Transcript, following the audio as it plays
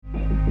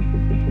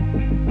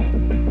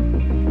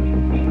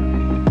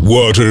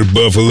Water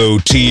Buffalo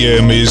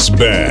TM is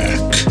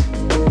back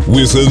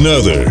with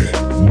another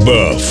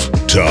Buff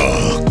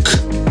Talk.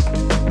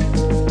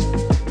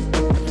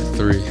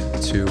 3,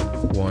 2,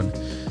 1.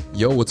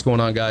 Yo, what's going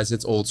on, guys?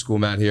 It's Old School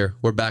Matt here.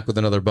 We're back with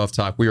another Buff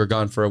Talk. We were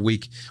gone for a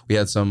week. We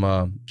had some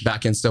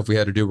back-end stuff we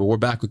had to do, but we're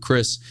back with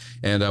Chris,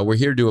 and we're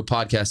here to do a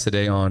podcast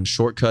today on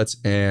shortcuts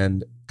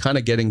and kind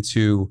of getting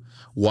to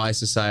why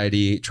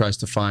society tries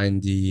to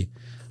find the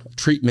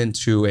treatment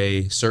to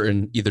a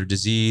certain either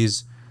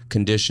disease,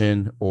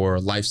 condition,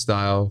 or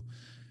lifestyle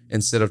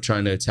instead of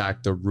trying to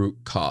attack the root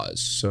cause.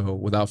 So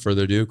without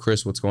further ado,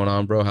 Chris, what's going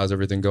on, bro? How's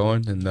everything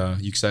going? And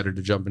you excited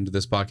to jump into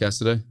this podcast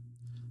today?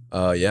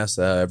 Yes,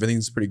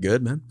 everything's pretty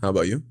good, man. How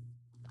about you?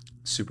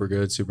 Super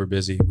good, super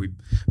busy. We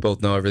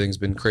both know everything's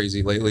been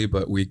crazy lately,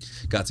 but we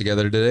got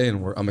together today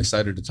and I'm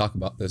excited to talk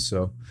about this.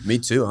 So Me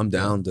too. I'm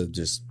down to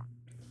just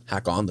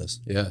hack on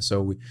this. yeah,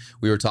 so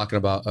we were talking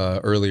about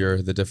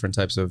earlier the different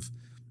types of,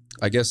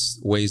 I guess,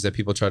 ways that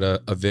people try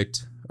to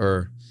evict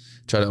or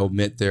try to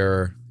omit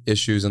their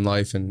issues in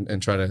life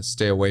and try to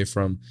stay away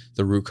from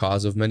the root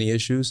cause of many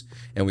issues.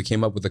 And we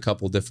came up with a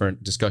couple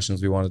different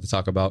discussions we wanted to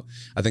talk about.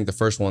 I think the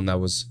first one that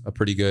was a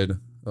pretty good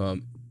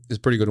one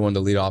to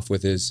lead off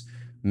with is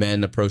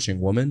men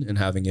approaching women and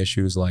having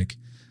issues like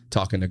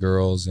talking to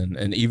girls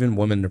and even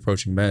women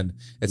approaching men.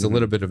 It's a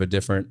little bit of a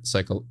different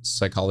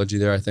psychology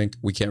there. I think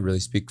we can't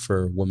really speak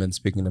for women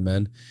speaking to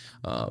men,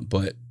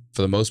 but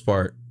for the most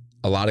part,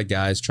 a lot of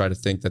guys try to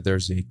think that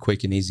there's a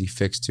quick and easy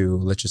fix to,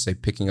 let's just say,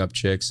 picking up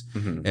chicks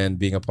and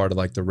being a part of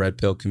like the red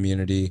pill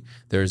community.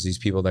 There's these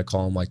people that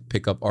call them like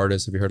pickup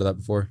artists. Have you heard of that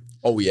before?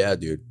 Oh yeah,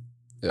 dude.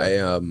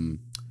 Yeah.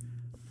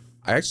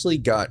 I actually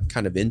got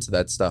kind of into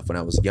that stuff when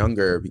I was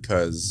younger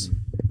because,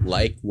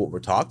 like what we're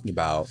talking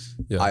about,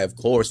 I of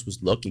course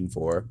was looking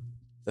for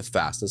the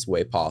fastest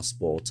way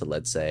possible to,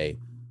 let's say,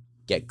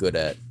 get good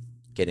at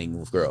getting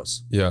with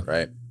girls. Yeah.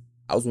 Right.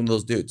 I was one of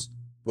those dudes,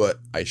 but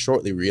I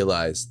shortly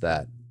realized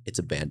that it's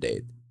a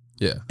Band-Aid.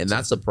 Yeah. And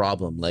that's the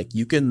problem. Like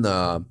you can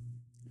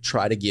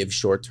try to give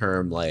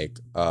short-term like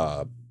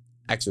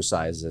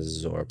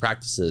exercises or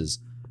practices,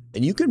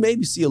 and you can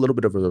maybe see a little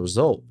bit of a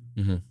result.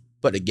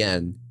 But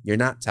again, you're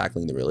not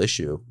tackling the real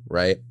issue,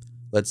 right?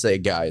 Let's say a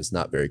guy is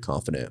not very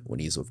confident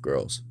when he's with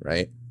girls,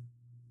 right?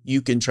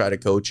 You can try to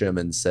coach him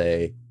and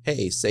say,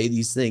 hey, say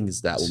these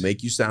things that will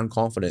make you sound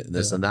confident and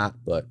this and that.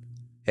 But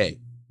hey,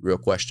 real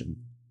question,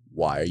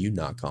 why are you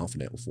not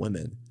confident with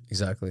women?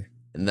 Exactly.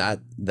 And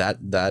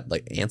that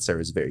like answer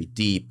is very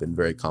deep and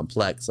very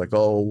complex. Like,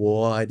 oh,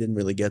 well, I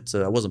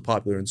wasn't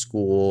popular in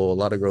school. A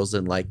lot of girls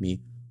didn't like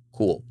me.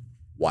 Cool.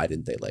 Why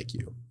didn't they like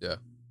you? Yeah.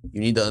 You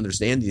need to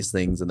understand these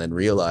things and then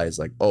realize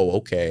like, oh,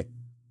 okay.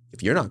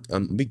 If you're not,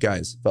 big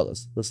guys,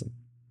 fellas, listen.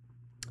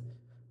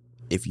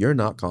 If you're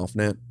not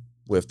confident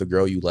with the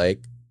girl you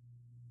like,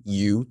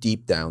 you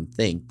deep down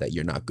think that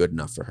you're not good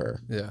enough for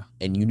her. Yeah.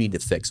 And you need to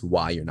fix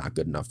why you're not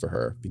good enough for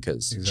her,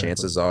 because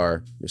chances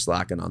are you're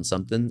slacking on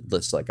something.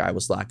 Just like I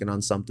was slacking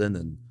on something,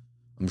 and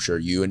I'm sure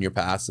you in your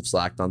past have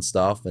slacked on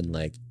stuff. And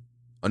like,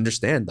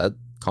 understand that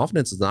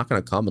confidence is not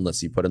going to come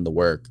unless you put in the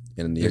work.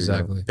 And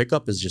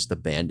pickup is just a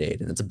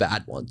Band-Aid, and it's a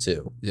bad one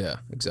too. Yeah,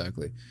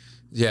 exactly.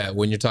 Yeah,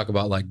 when you talk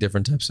about like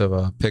different types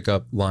of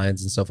pickup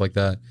lines and stuff like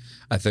that,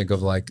 I think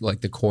of like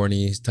the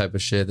corny type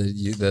of shit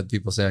that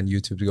people say on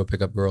YouTube to go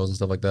pick up girls and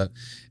stuff like that.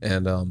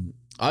 And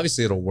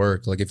obviously it'll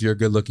work. Like if you're a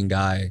good looking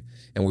guy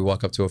and we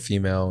walk up to a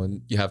female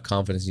and you have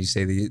confidence and you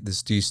say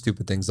these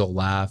stupid things, they'll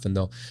laugh and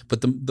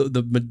but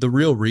the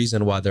real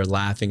reason why they're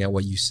laughing at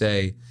what you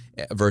say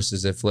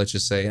versus if, let's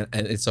just say,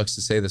 and it sucks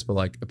to say this, but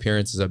like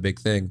appearance is a big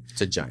thing. It's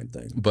a giant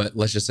thing. But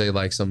let's just say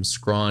like some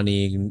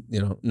scrawny,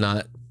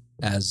 not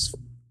as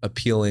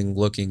appealing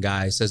looking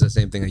guy says the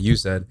same thing that you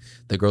said,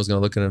 the girl's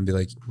gonna look at him and be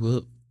like,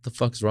 what the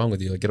fuck's wrong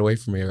with you? Like, get away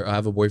from me, or I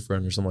have a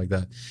boyfriend or something like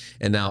that.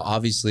 And now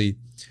obviously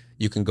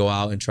you can go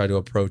out and try to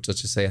approach,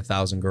 let's just say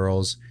 1,000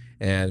 girls,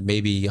 and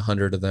maybe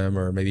 100 of them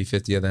or maybe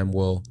 50 of them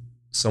will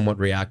somewhat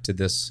react to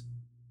this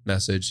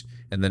message,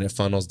 and then it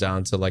funnels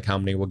down to like how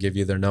many will give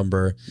you their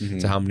number,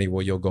 to how many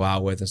you'll go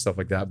out with and stuff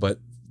like that. But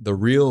the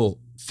real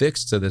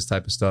fix to this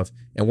type of stuff,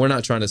 and we're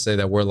not trying to say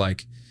that we're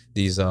like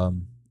these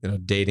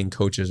dating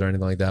coaches or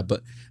anything like that,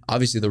 but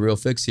obviously the real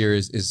fix here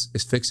is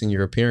fixing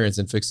your appearance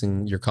and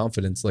fixing your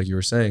confidence, like you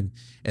were saying.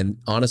 And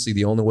honestly,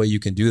 the only way you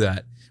can do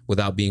that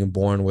without being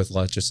born with,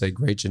 let's just say,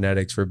 great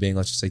genetics for being,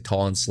 let's just say,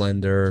 tall and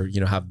slender,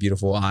 have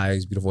beautiful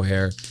eyes, beautiful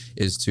hair,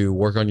 is to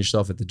work on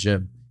yourself at the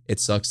gym. It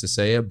sucks to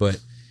say it, but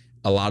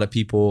a lot of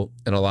people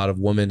and a lot of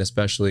women,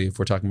 especially if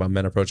we're talking about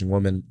men approaching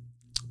women,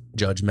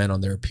 judge men on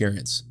their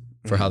appearance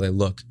for how they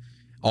look.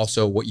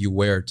 Also what you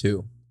wear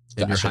too.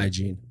 And your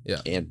hygiene.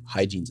 Yeah. And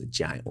hygiene's a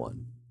giant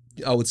one.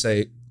 I would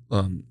say,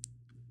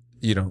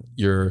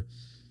 your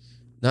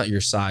not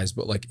your size,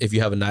 but like if you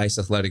have a nice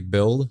athletic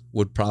build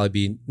would probably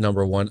be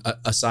number one,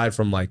 aside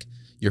from like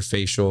your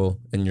facial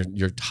and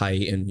your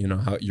height and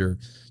how your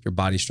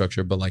body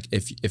structure. But like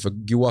if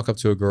you walk up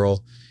to a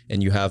girl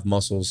and you have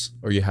muscles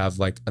or you have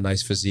like a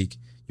nice physique,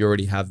 you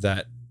already have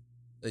that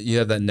you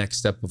have that next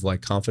step of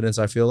like confidence,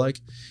 I feel like.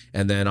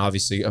 And then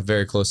obviously a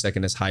very close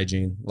second is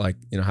hygiene, like,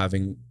 you know,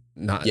 having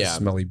not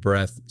smelly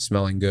breath,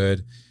 smelling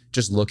good,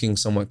 just looking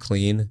somewhat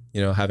clean,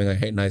 you know, having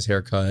a nice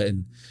haircut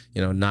and,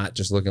 you know, not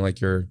just looking like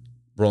you're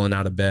rolling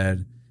out of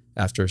bed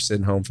after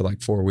sitting home for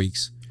like 4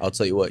 weeks. I'll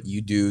tell you what,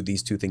 you do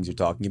these two things you're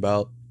talking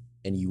about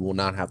and you will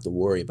not have to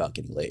worry about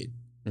getting laid.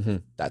 Mm-hmm.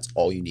 That's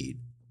all you need.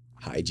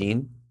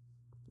 Hygiene,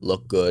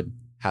 look good,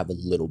 have a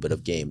little bit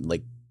of game,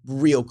 like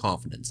real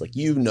confidence. Like,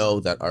 you know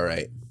that, all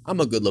right, I'm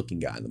a good looking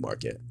guy in the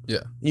market.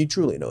 Yeah. You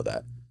truly know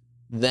that.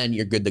 Then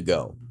you're good to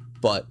go.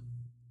 But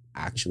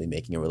actually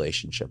making a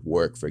relationship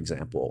work, for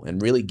example,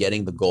 and really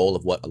getting the goal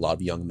of what a lot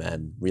of young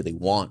men really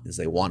want is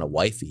they want a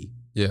wifey.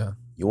 Yeah.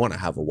 You want to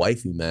have a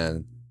wifey,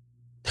 man.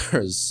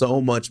 There's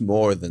so much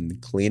more than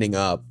cleaning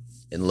up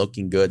and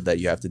looking good that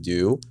you have to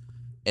do.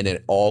 And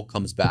it all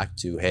comes back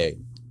to, hey,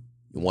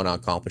 you want to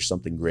accomplish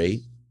something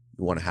great.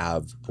 You want to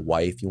have a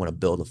wife. You want to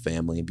build a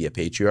family and be a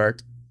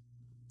patriarch.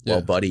 Yeah.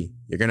 Well, buddy,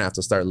 you're going to have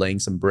to start laying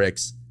some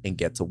bricks and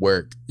get to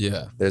work.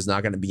 Yeah. There's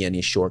not going to be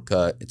any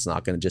shortcut. It's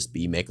not going to just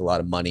be make a lot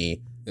of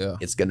money. Yeah.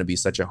 It's going to be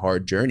such a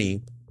hard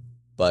journey,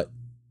 but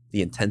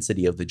the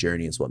intensity of the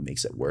journey is what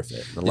makes it worth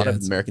it. And a lot of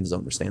Americans don't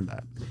understand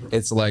that.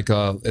 It's like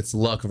it's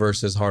luck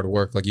versus hard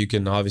work. Like, you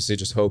can obviously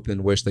just hope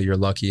and wish that you're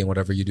lucky and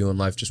whatever you do in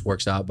life just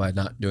works out by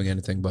not doing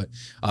anything. But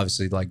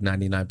obviously, like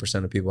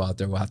 99% of people out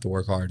there will have to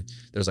work hard.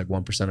 There's like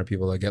 1% of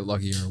people that get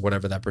lucky, or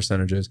whatever that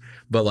percentage is.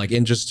 But like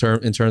in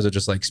terms of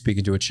just like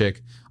speaking to a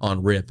chick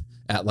on rip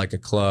at like a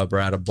club or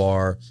at a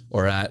bar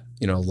or at,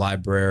 you know,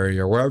 library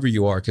or wherever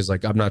you are, because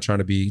like I'm not trying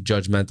to be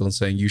judgmental and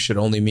saying you should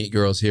only meet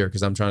girls here,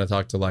 because I'm trying to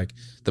talk to like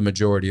the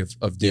majority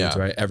of dudes,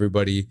 right?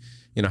 Everybody,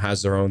 you know,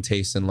 has their own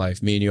taste in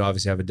life. Me and you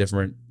obviously have a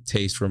different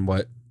taste from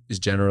what is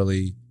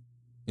generally,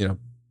 you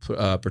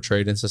know,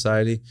 portrayed in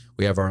society.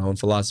 We have our own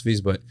philosophies,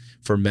 but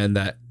for men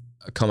that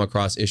come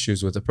across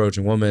issues with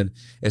approaching women,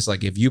 it's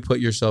like if you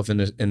put yourself in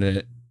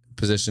a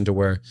position to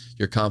where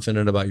you're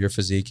confident about your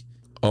physique,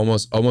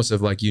 almost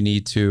if like you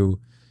need to,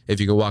 if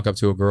you could walk up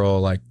to a girl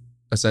like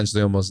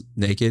essentially almost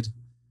naked,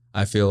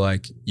 I feel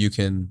like you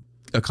can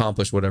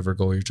accomplish whatever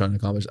goal you're trying to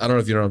accomplish. I don't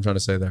know if you know what I'm trying to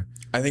say there.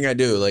 I think I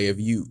do. Like, if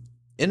you,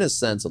 in a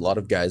sense, a lot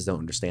of guys don't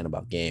understand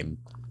about game.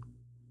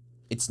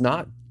 It's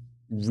not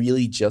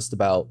really just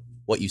about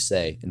what you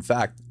say. In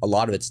fact, a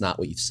lot of it's not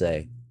what you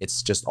say.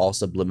 It's just all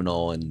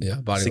subliminal, and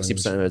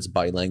 60% of it's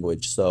body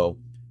language. So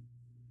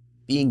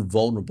being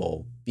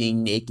vulnerable,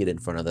 being naked in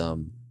front of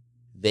them,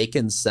 they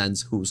can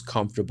sense who's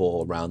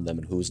comfortable around them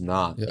and who's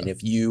not. Yeah. And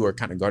if you are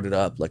kind of guarded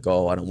up, like,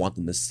 oh, I don't want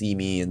them to see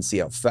me and see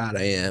how fat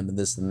I am and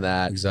this and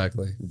that.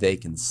 Exactly. They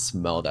can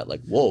smell that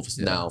like wolves.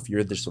 Yeah. Now, if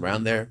you're just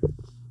around there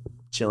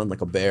chilling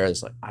like a bear,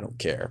 it's like, I don't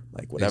care.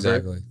 Like, whatever.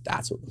 Exactly.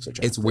 That's what looks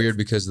attractive. It's weird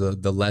because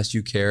the less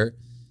you care,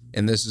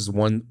 and this is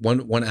one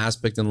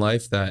aspect in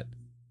life that,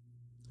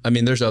 I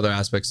mean, there's other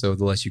aspects, so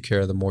the less you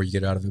care, the more you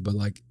get out of it. But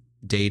like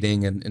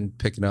dating and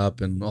picking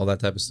up and all that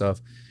type of stuff,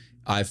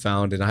 I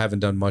found, and I haven't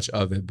done much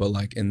of it, but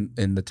like in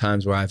the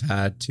times where I've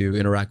had to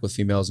interact with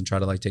females and try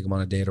to like take them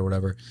on a date or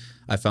whatever,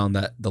 I found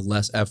that the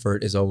less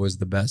effort is always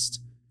the best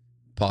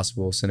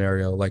possible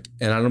scenario. Like,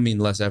 and I don't mean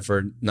less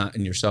effort, not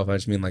in yourself. I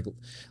just mean like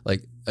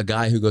a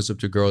guy who goes up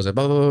to girls like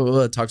blah, blah, blah,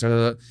 blah, talk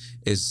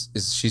is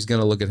she's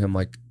gonna look at him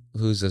like,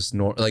 who's this?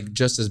 Like,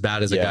 just as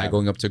bad as a guy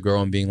going up to a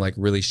girl and being like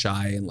really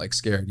shy and like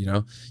scared. You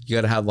know, you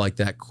got to have like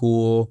that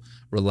cool,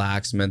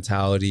 relaxed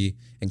mentality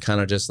and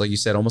kind of just like you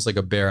said, almost like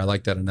a bear. I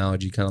like that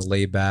analogy. Kind of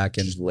lay back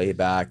and just lay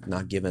back,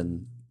 not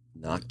giving,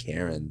 not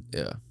caring.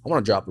 Yeah, I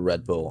want to drop a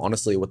Red Bull.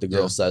 Honestly, what the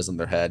girl says in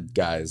their head,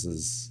 guys,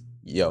 is,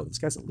 yo, this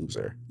guy's a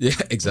loser. Yeah,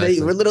 exactly.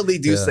 They literally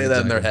do say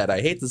that in their head. I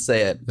hate to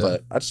say it,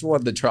 but I just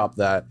wanted to drop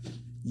that.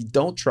 You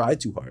don't try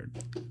too hard.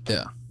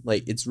 Yeah,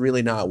 like, it's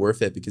really not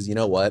worth it, because you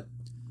know what?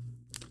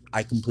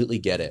 I completely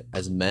get it.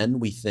 As men,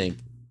 we think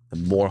the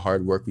more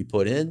hard work we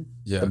put in,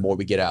 the more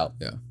we get out.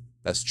 Yeah,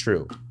 that's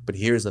true. But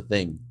here's the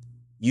thing.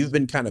 You've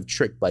been kind of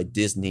tricked by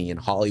Disney and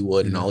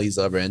Hollywood and all these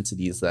other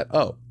entities that,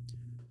 oh,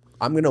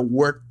 I'm going to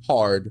work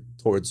hard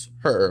towards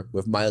her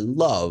with my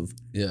love.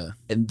 Yeah.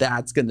 And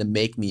that's going to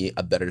make me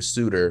a better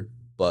suitor.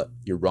 But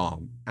you're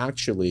wrong.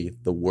 Actually,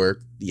 the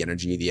work, the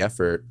energy, the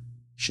effort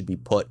should be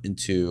put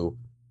into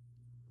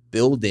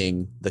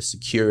building the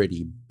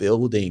security,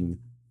 building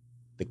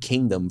the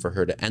kingdom for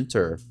her to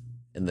enter,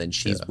 and then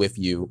she's with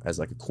you as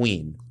like a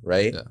queen,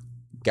 right? Yeah.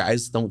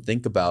 Guys don't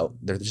think about,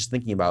 they're just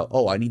thinking about,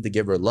 oh, I need to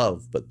give her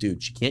love. But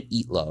dude, she can't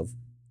eat love,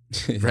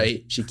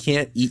 right? She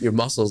can't eat your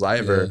muscles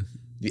either. Yeah.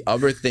 The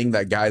other thing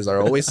that guys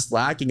are always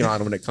slacking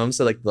on when it comes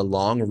to like the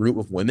long route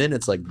with women,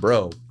 it's like,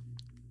 bro,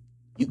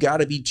 you got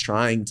to be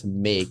trying to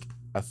make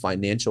a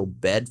financial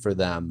bed for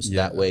them so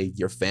that way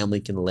your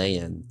family can lay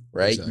in,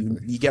 right?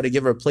 Exactly. You got to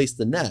give her a place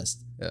to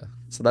nest. Yeah.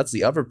 So that's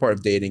the other part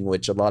of dating,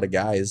 which a lot of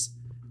guys,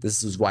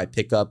 this is why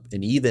pickup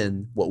and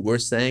even what we're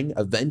saying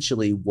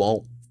eventually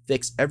won't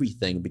fix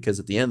everything, because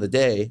at the end of the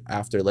day,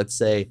 after, let's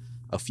say,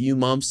 a few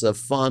months of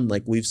fun,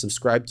 like we've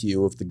subscribed to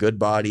you with the good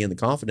body and the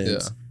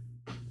confidence,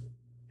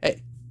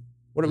 hey,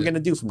 what are we going to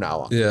do from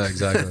now on? Yeah,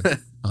 exactly.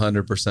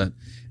 100%.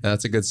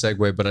 That's a good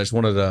segue, but I just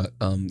wanted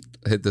to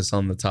hit this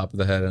on the top of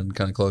the head and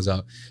kind of close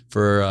out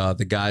for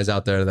the guys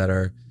out there that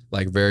are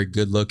like very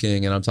good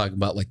looking, and I'm talking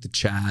about like the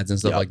Chads and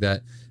stuff like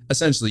that.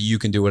 Essentially, you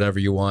can do whatever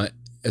you want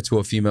to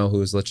a female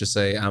who is, let's just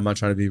say, I'm not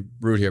trying to be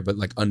rude here, but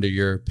like under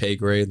your pay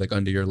grade, like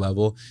under your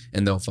level,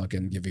 and they'll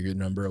fucking give you your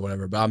number or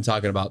whatever. But I'm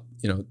talking about,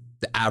 you know,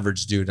 the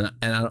average dude, and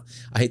I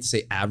hate to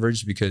say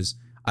average because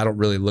I don't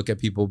really look at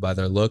people by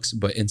their looks,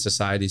 but in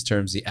society's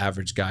terms, the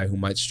average guy who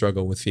might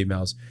struggle with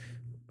females,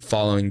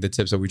 following the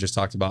tips that we just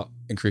talked about,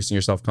 increasing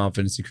your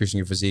self-confidence, increasing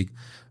your physique,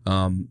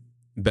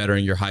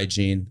 bettering your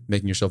hygiene,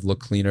 making yourself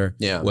look cleaner,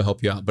 will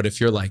help you out. But if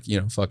you're like, you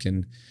know,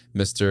 fucking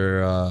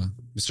Mr.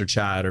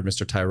 Chad or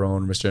Mr.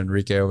 Tyrone or Mr.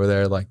 Enrique over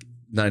there, like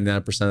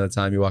 99% of the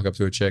time you walk up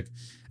to a chick,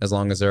 as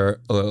long as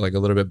they're like a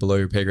little bit below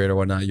your pay grade or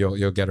whatnot,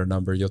 you'll get her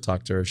number, you'll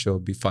talk to her,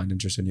 she'll find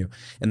interest in you.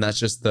 And that's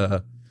just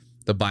the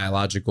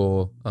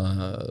biological,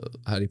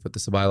 how do you put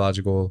this? The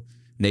biological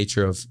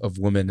nature of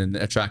women and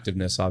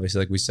attractiveness. Obviously,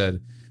 like we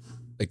said,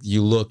 like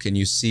you look and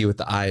you see with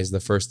the eyes the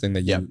first thing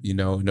that you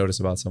notice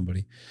about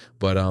somebody.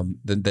 But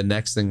the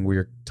next thing we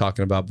were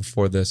talking about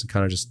before this, and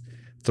kind of just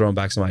throwing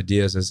back some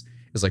ideas, is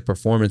like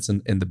performance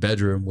in the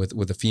bedroom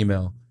with a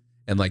female,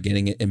 and like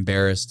getting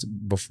embarrassed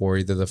before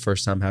either the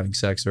first time having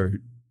sex, or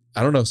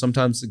I don't know,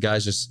 sometimes the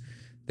guys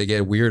they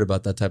get weird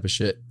about that type of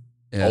shit.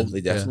 And,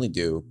 they definitely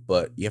do.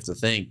 But you have to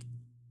think,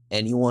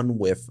 anyone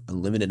with a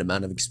limited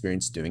amount of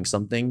experience doing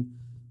something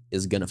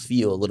is going to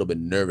feel a little bit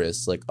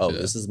nervous. Like,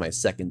 this is my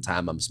second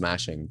time I'm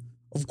smashing.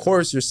 Of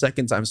course, your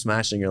second time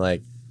smashing, you're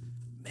like,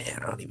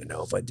 man, I don't even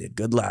know if I did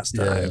good last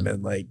time.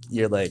 And like,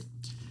 you're like,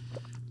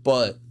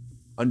 but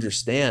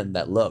understand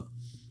that, look,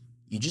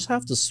 you just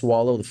have to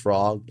swallow the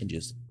frog and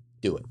just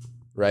do it,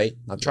 right?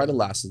 Now try to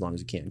last as long as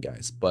you can,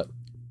 guys. But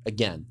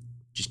again,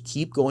 just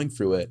keep going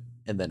through it.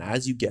 And then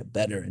as you get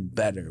better and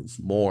better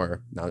with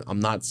more, now I'm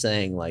not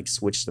saying like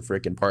switch the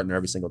freaking partner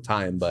every single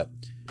time, but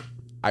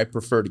I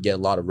prefer to get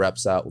a lot of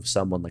reps out with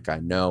someone like I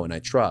know and I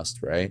trust,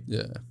 right?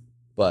 Yeah.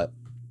 But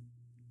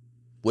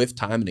with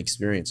time and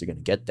experience, you're going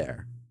to get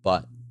there.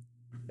 But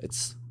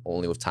it's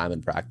only with time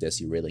and practice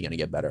you're really going to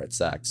get better at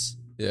sex.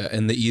 Yeah,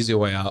 and the easy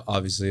way out,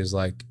 obviously, is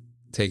like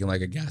taking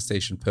like a gas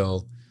station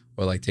pill,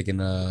 or like taking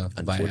a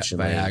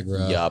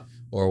Viagra,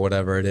 or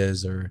whatever it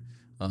is, or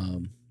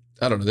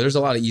I don't know. There's a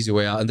lot of easy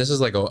way out, and this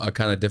is like a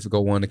kind of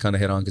difficult one to kind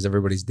of hit on because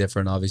everybody's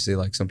different. Obviously,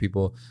 like some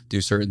people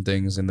do certain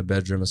things in the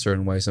bedroom a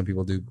certain way, some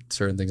people do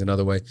certain things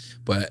another way.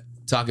 But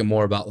talking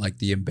more about like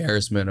the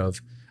embarrassment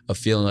of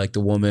feeling like the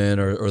woman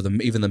or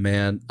even the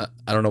man.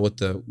 I don't know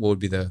what would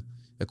be the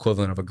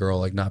equivalent of a girl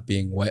like not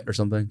being wet or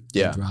something,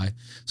 dry.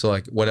 So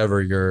like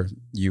whatever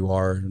you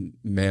are,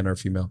 man or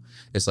female,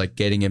 it's like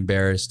getting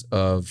embarrassed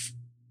of,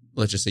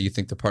 let's just say you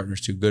think the partner's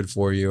too good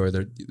for you, or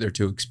they're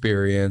too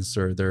experienced,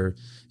 or they're,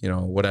 you know,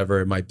 whatever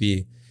it might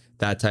be,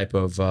 that type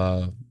of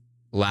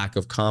lack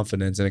of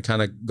confidence. And it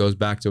kind of goes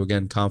back to,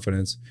 again,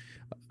 confidence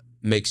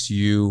makes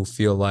you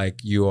feel like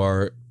you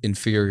are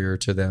inferior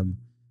to them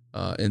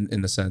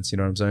in the sense, you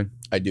know what I'm saying?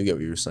 I do get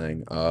what you're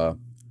saying.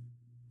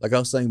 Like I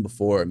was saying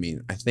before, I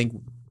mean, I think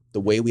the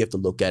way we have to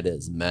look at it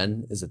as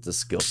men is it's a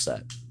skill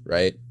set,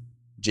 right?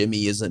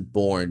 Jimmy isn't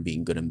born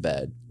being good in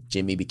bed.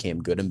 Jimmy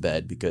became good in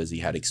bed because he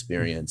had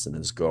experience and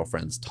his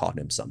girlfriends taught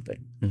him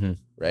something,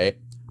 right?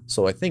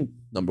 So I think,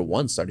 number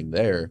one, starting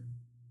there,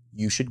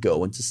 you should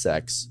go into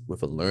sex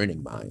with a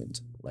learning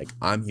mind. Like,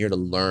 I'm here to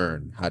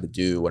learn how to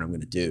do what I'm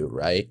going to do,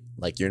 right?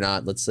 Like, you're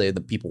not, let's say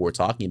the people we're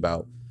talking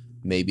about,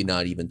 maybe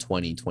not even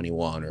 20,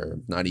 21, or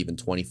not even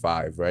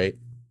 25, right?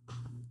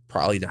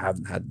 Probably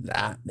haven't had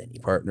that many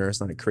partners,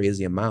 not a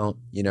crazy amount,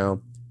 you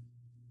know?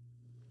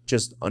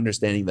 Just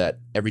understanding that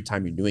every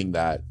time you're doing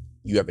that,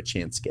 you have a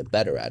chance to get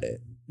better at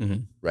it,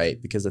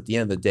 right? Because at the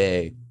end of the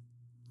day,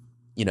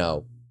 you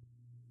know,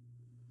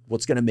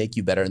 what's going to make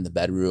you better in the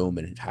bedroom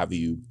and have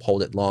you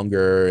hold it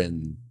longer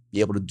and be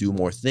able to do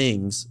more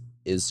things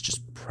is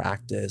just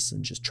practice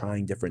and just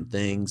trying different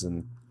things.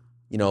 And,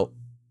 you know,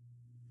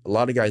 a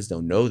lot of guys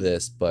don't know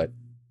this, but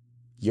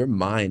your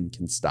mind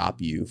can stop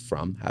you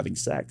from having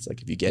sex.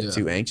 Like if you get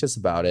too anxious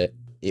about it,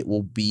 it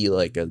will be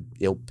like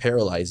it'll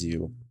paralyze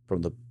you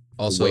from the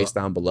waist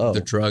down below.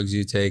 The drugs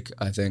you take,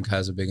 I think,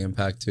 has a big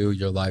impact too.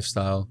 Your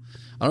lifestyle.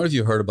 I don't know if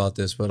you heard about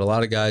this, but a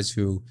lot of guys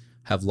who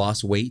have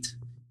lost weight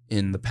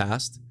in the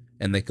past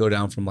and they go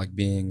down from like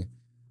being,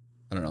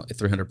 I don't know,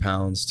 300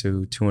 pounds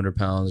to 200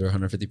 pounds or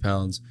 150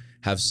 pounds,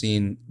 have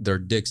seen their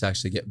dicks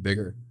actually get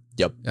bigger.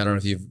 Yep. I don't know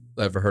if you've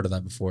ever heard of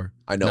that before.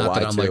 I know. Not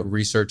that I'm like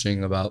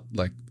researching about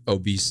like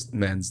obese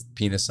men's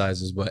penis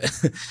sizes, but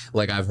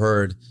like I've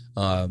heard,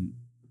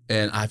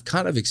 and I've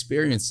kind of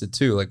experienced it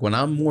too. Like when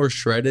I'm more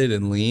shredded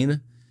and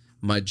lean,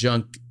 my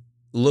junk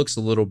looks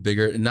a little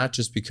bigger, and not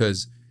just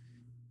because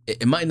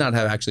it might not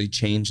have actually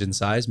changed in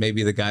size.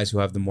 Maybe the guys who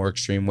have the more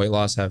extreme weight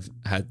loss have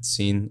had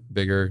seen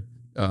bigger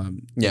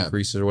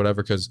increases or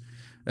whatever.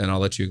 And I'll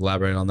let you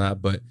elaborate on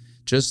that. But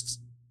just,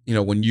 you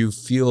know, when you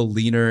feel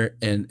leaner,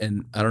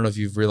 and I don't know if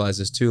you've realized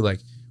this too, like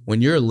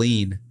when you're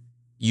lean,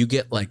 you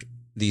get like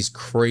these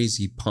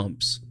crazy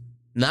pumps.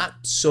 Not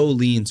so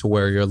lean to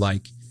where you're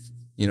like,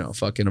 you know,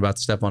 fucking about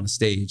to step on a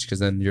stage because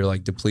then you're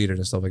like depleted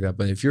and stuff like that.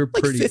 But if you're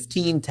Like pretty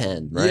 15,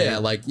 10, right? yeah,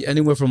 like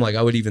anywhere from like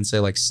I would even say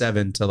like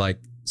 7 to like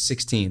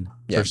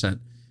 16%.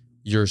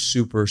 You're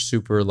super,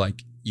 super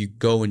like you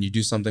go and you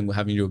do something with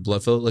having to do a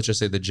blood flow. Let's just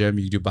say the gym,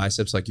 you do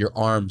biceps, like your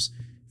arms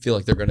feel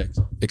like they're gonna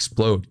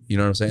explode. You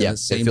know what I'm saying? Yeah, The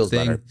same it feels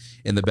thing better.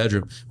 in the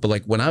bedroom. But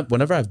like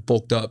whenever I've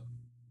bulked up,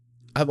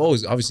 I've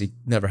always obviously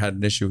never had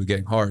an issue with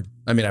getting hard.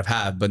 I mean, I've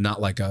had, but not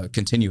like a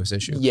continuous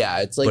issue. Yeah,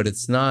 it's like but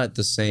it's not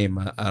the same.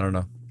 I don't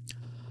know.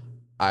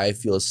 I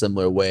feel a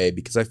similar way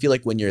because I feel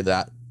like when you're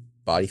that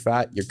body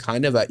fat, you're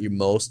kind of at your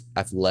most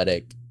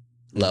athletic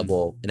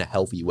level in a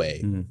healthy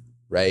way,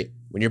 right?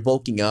 When you're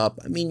bulking up,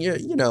 I mean,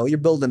 you're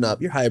building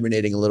up, you're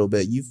hibernating a little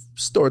bit. You've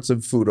stored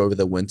some food over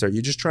the winter.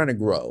 You're just trying to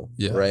grow,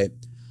 right?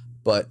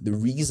 But the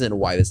reason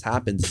why this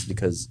happens is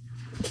because,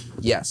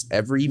 yes,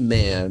 every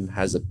man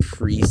has a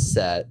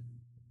preset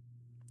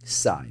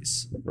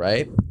size,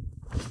 right?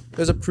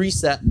 There's a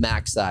preset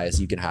max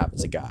size you can have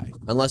as a guy,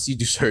 unless you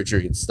do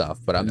surgery and stuff,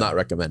 but I'm not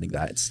recommending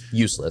that. It's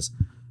useless.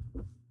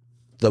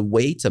 The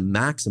way to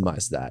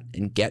maximize that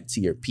and get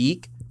to your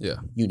peak,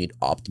 you need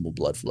optimal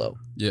blood flow.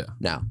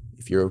 Now,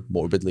 if you're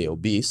morbidly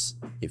obese,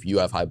 if you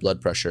have high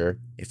blood pressure,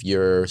 if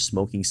you're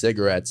smoking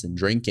cigarettes and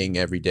drinking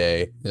every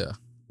day,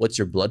 what's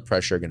your blood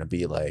pressure going to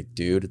be like?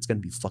 Dude, it's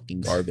going to be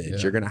fucking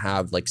garbage. You're going to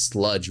have like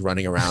sludge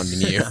running around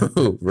in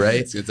you, right?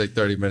 It's going to take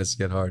 30 minutes to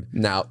get hard.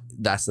 Now,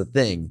 that's the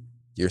thing.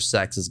 Your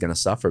sex is going to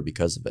suffer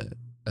because of it.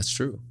 That's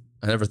true.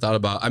 I never thought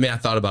about, I mean, I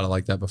thought about it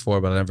like that before,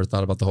 but I never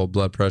thought about the whole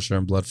blood pressure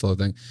and blood flow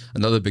thing.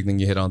 Another big thing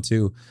you hit on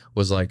too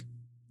was like,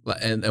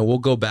 and we'll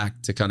go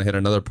back to kind of hit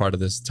another part of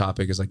this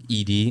topic is like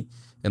ED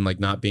and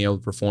like not being able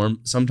to perform.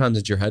 Sometimes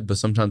it's your head, but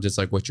sometimes it's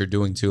like what you're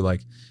doing too.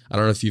 Like, I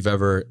don't know if you've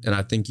ever, and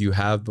I think you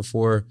have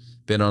before,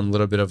 been on a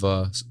little bit of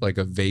a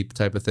vape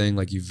type of thing.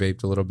 Like you've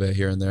vaped a little bit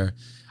here and there.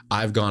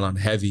 I've gone on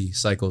heavy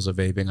cycles of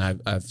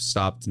vaping. I've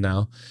stopped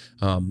now.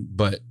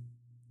 But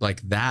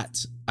like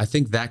that, I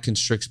think that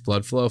constricts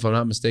blood flow. If I'm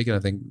not mistaken, I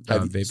think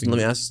vaping. So let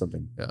me ask you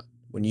something. Yeah.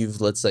 When you've,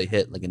 let's say,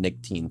 hit like a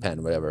nicotine pen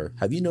or whatever,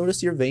 have you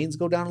noticed your veins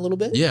go down a little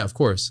bit? Yeah, of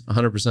course.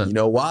 100%. You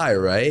know why,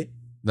 right?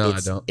 No, I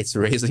don't. It's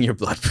raising your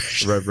blood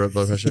pressure. Blood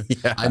pressure.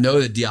 Yeah. I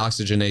know that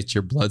deoxygenates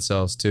your blood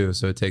cells too,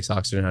 so it takes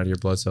oxygen out of your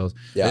blood cells.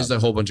 Yeah. There's a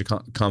whole bunch of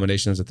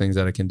combinations of things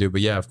that it can do.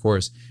 But yeah, of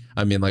course.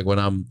 I mean, like when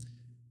I'm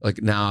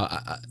like now,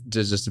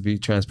 just to be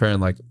transparent,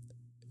 like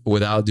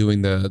without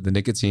doing the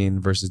nicotine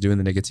versus doing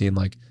the nicotine,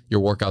 like your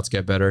workouts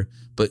get better.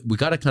 But we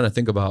got to kind of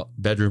think about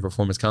bedroom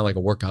performance, kind of like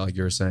a workout, like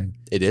you were saying.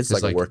 It is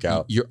like a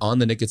workout. You're on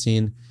the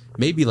nicotine.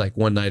 Maybe like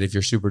one night if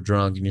you're super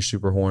drunk and you're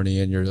super horny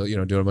and you're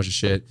doing a bunch of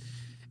shit.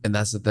 And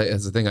that's the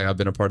thing. Like I've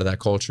been a part of that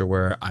culture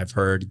where I've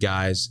heard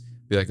guys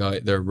be like, oh,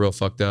 they're real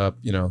fucked up.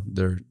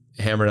 They're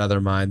hammered out of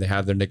their mind. They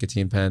have their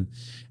nicotine pen,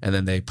 and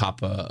then they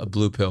pop a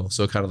blue pill,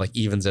 so it kind of like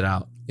evens it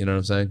out. You know what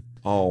I'm saying?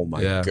 Oh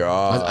my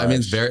god! I mean,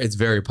 it's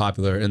very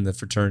popular in the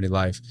fraternity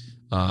life,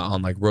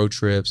 on like road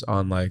trips,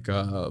 on like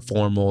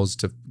formals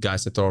to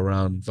guys to throw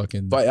around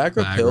fucking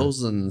Viagra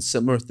pills and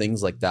similar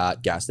things like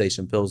that. Gas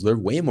station pills. They're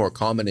way more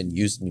common and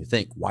used than you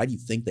think. Why do you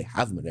think they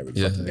have them in every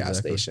fucking gas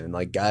station?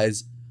 Like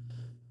guys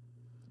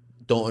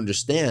don't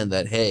understand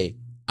that. Hey,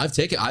 I've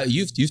taken.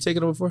 You've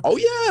taken them before? Oh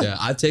yeah.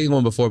 I've taken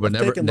one before, but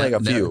never like a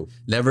few.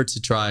 Never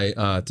to try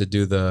to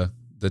do the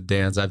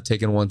dance. I've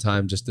taken one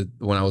time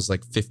when I was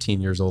like 15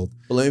 years old.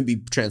 But let me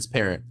be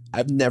transparent.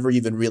 I've never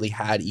even really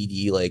had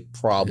ED like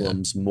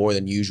problems more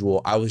than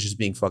usual. I was just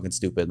being fucking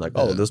stupid. Like,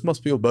 oh, this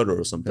must feel better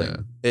or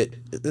something. Yeah.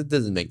 It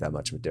doesn't make that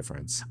much of a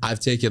difference.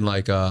 I've taken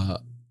like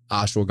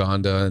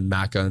ashwagandha and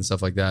maca and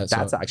stuff like that.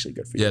 That's actually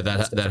good for you. Yeah,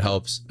 that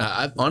helps.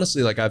 I've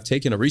honestly, like I've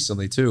taken it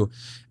recently too.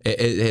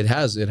 It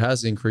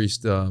has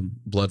increased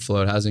blood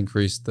flow. It has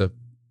increased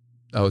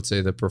I would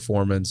say the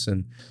performance,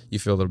 and you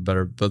feel a little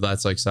better. But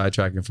that's like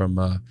sidetracking from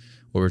what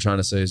we're trying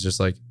to say is just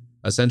like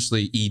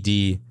essentially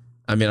ED.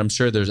 I mean, I'm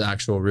sure there's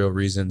actual real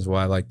reasons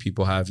why like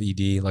people have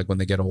ED, like when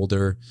they get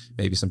older.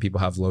 Maybe some people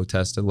have low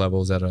tested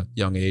levels at a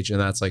young age, and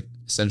that's like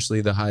essentially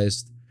the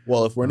highest.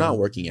 Well, if we're not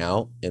working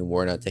out and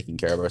we're not taking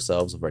care of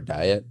ourselves with our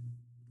diet,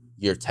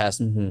 your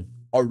test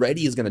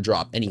already is going to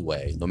drop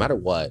anyway, no matter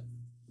what.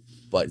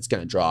 But it's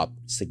going to drop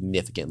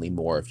significantly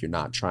more if you're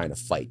not trying to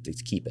fight to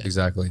keep it.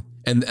 Exactly.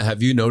 And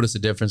have you noticed a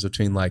difference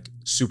between like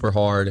super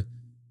hard,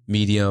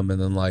 medium,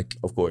 and then like,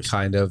 of course,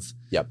 kind of?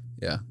 Yep.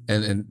 Yeah.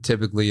 And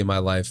typically in my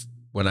life,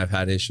 when I've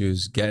had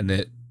issues getting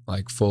it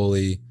like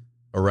fully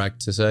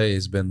erect to say,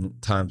 has been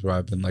times where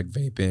I've been like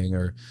vaping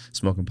or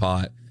smoking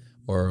pot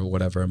or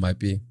whatever it might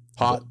be.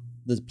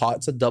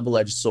 Pot's a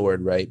double-edged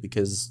sword, right?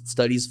 Because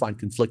studies find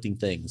conflicting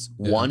things.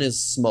 Yeah. One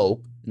is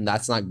smoke, and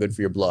that's not good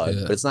for your blood,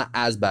 but it's not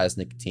as bad as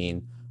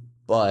nicotine.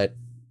 But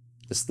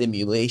the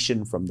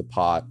stimulation from the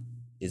pot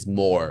is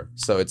more.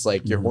 So it's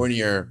like you're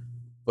hornier,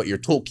 but your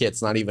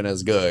toolkit's not even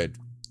as good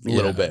a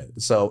little bit.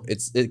 So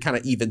it kind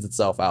of evens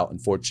itself out,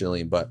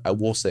 unfortunately. But I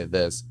will say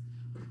this.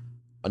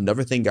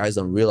 Another thing guys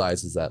don't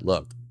realize is that,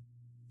 look,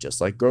 just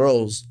like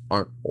girls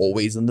aren't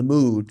always in the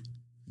mood,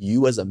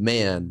 you as a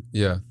man,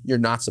 you're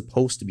not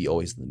supposed to be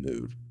always in the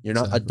mood. You're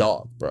not a Exactly.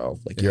 dog, bro.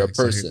 Like Yeah, you're a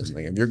exactly. person.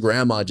 Like if your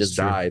grandma just It's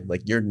true. died,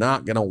 like you're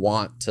not gonna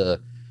want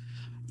to,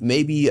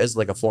 maybe as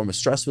like a form of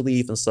stress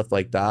relief and stuff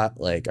like that.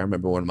 Like I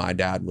remember when my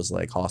dad was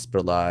like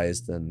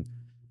hospitalized and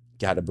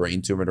got a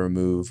brain tumor to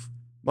remove.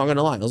 I'm not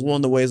gonna lie, that was one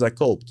of the ways I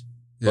coped.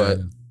 Yeah,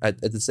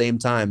 But at the same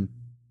time,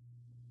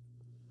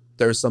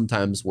 there's some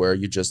times where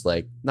you're just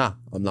like, nah,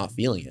 I'm not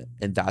feeling it.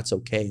 And that's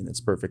okay. And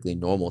it's perfectly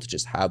normal to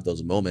just have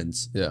those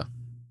moments. yeah.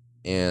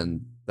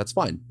 And that's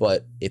fine.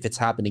 But if it's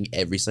happening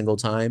every single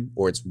time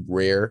or it's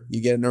rare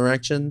you get an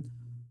erection,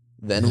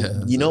 then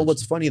Yeah, you know that's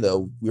what's funny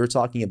though? We were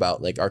talking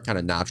about like our kind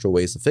of natural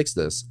ways to fix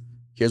this.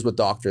 Here's what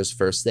doctors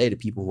first say to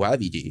people who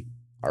have ED.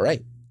 All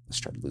right, let's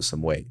try to lose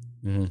some weight.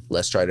 Mhm.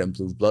 Let's try to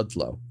improve blood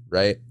flow,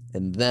 right?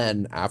 And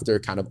then after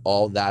kind of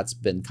all that's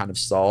been kind of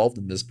solved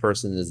and this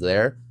person is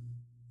there,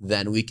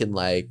 then we can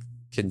like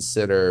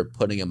consider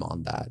putting him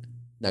on that.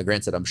 Now,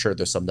 granted, I'm sure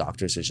there's some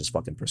doctors that just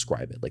fucking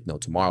prescribe it like no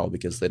tomorrow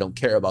because they don't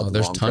care about Oh, the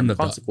there's long-term ton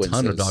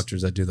consequences. of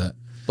doctors that do that.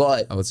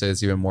 But I would say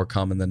it's even more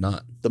common than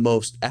not. the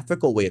most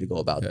ethical way to go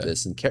about Yeah.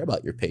 this and care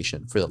about your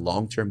patient for the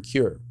long-term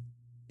cure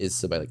is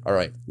to be like, all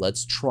right,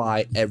 let's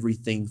try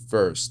everything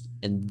first.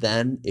 And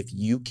then if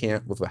you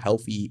can't with a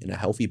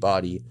healthy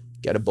body,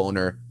 get a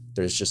boner,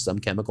 there's just some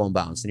chemical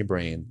imbalance in your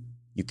brain,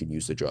 you can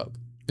use the drug.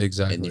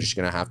 Exactly. And you're just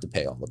gonna have to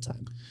pay all the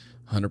time.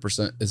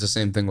 100%. It's the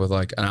same thing with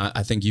like, and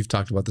I think you've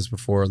talked about this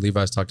before.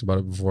 Levi's talked about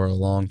it before a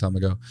long time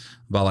ago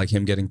about like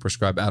him getting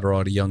prescribed Adderall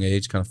at a young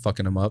age, kind of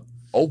fucking him up.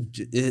 Oh,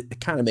 it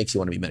kind of makes you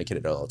want to be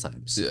medicated at all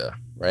times. Yeah.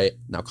 Right?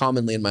 Now,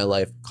 commonly in my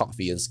life,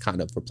 coffee has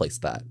kind of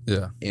replaced that.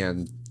 Yeah.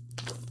 And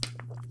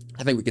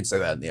I think we can say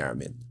that in the air. I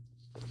mean,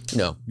 you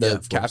know, Yeah, the of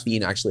course.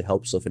 caffeine actually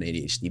helps with an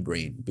ADHD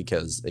brain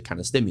because it kind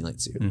of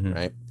stimulates you, Mhm.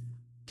 right?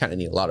 Kind of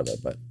need a lot of it.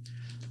 But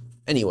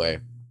anyway,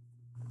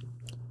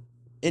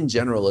 in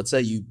general, let's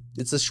say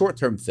it's a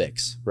short-term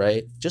fix,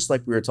 right? Just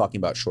like we were talking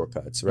about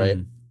shortcuts, right?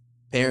 Mhm.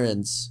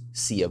 Parents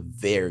see a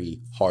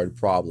very hard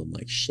problem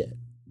like shit.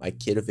 My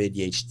kid with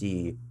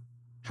ADHD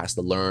has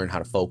to learn how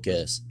to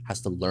focus,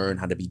 has to learn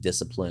how to be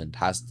disciplined,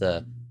 has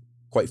to,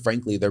 quite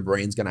frankly, their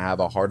brain's going to have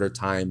a harder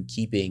time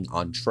keeping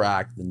on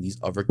track than these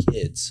other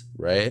kids,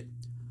 right?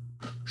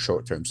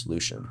 Short-term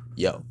solution.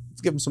 Yo,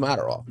 let's give them some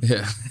Adderall,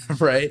 Yeah.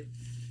 right?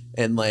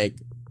 And like,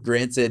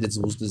 granted, it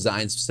was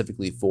designed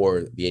specifically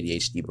for the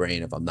ADHD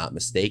brain, if I'm not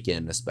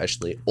mistaken,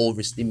 especially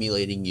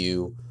overstimulating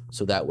you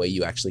so that way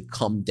you actually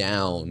come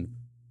down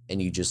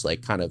and you just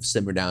like kind of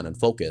simmer down and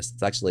focus.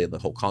 It's actually the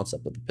whole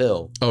concept of the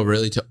pill. Oh,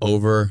 really? To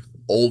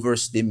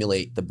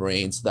Overstimulate the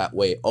brain so that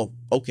way, oh,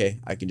 okay,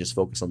 I can just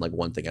focus on like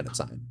one thing at a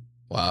time.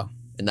 Wow.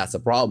 And that's the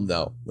problem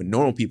though. When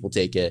normal people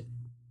take it,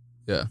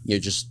 Yeah.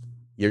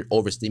 you're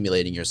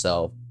overstimulating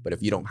yourself. But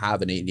if you don't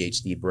have an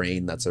ADHD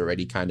brain that's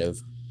already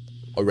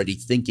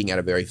thinking at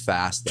a very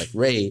fast like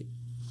rate,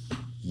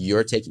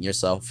 you're taking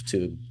yourself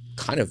to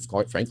kind of,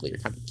 quite frankly, you're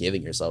kind of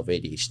giving yourself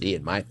ADHD,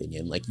 in my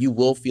opinion. Like you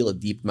will feel a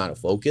deep amount of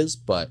focus,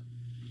 but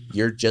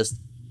you're just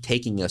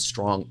taking a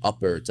strong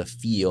upper to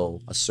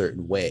feel a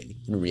certain way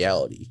in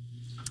reality.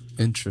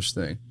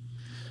 Interesting.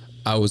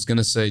 I was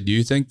gonna say, do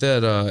you think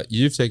that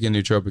you've taken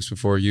nootropics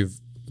before?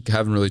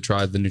 Haven't really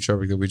tried the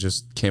nootropic that we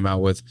just came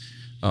out with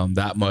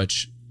that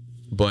much,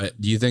 but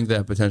do you think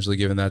that potentially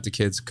giving that to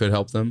kids could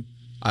help them?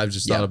 I've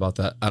just thought Yeah. about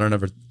that. I don't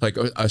ever like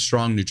a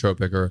strong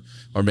nootropic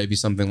or maybe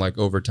something like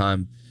over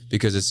time,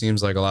 because it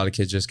seems like a lot of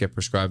kids just get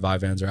prescribed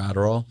Vyvanse or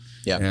Adderall.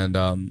 Yeah.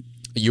 And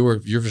you're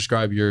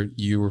prescribed.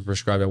 You were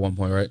prescribed at one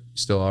point, right?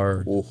 Still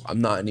are. Ooh, I'm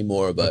not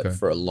anymore, but Okay.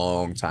 for a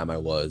long time I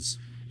was.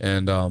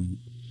 And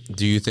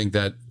do you think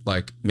that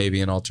like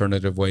maybe an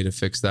alternative way to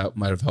fix that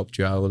might have helped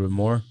you out a little bit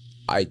more?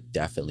 I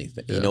definitely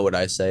think, Yeah. you know what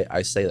I say?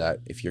 I say that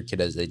if your kid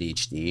has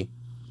ADHD,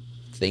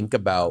 think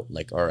about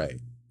like, all right,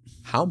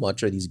 how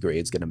much are these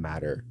grades going to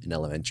matter in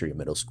elementary and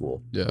middle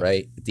school? Yeah.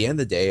 Right. At the end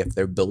of the day, if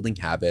they're building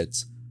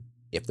habits,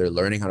 if they're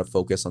learning how to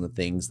focus on the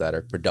things that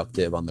are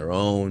productive on their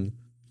own,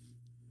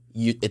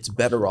 it's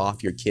better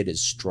off your kid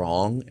is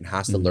strong and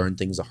has to Mhm. learn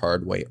things the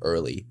hard way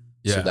early.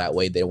 Yeah. So that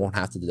way they won't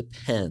have to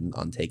depend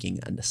on taking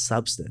a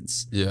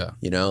substance. Yeah.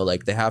 You know,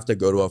 like they have to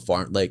go to a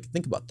farm. Like,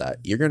 think about that.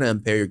 You're going to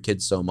impair your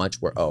kid so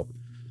much where, oh,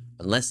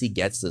 unless he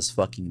gets this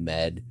fucking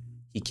med,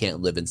 he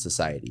can't live in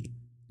society.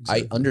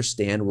 Exactly. I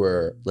understand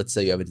where, let's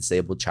say you have a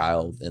disabled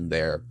child and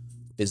they're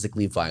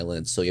physically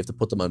violent, so you have to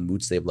put them on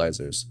mood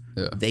stabilizers.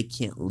 Yeah. They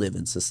can't live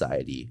in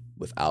society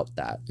without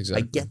that.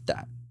 Exactly. I get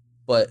that.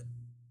 But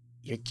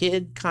your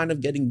kid kind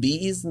of getting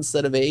B's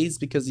instead of A's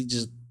because he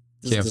just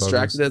is Can't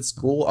distracted focus. at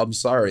school, I'm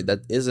sorry.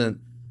 That isn't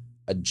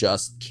a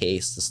just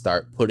case to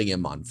start putting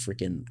him on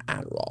freaking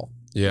Adderall.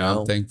 Yeah. you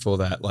know? I'm thankful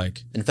that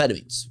like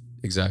Amphetamines.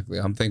 exactly.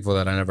 I'm thankful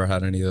that I never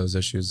had any of those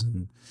issues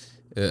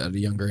at a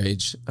younger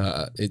age.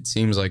 It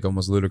seems like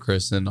almost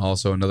ludicrous. And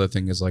also another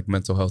thing is like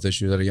mental health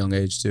issues at a young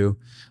age too.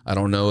 I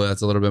don't know.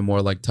 That's a little bit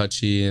more like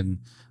touchy and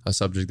a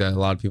subject that a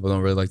lot of people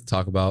don't really like to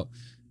talk about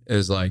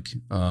is like,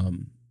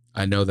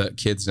 I know that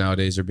kids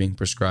nowadays are being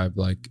prescribed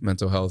like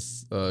mental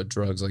health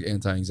drugs, like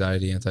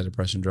anti-anxiety,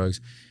 antidepressant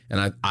drugs.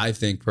 And I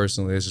think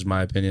personally, this is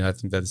my opinion, I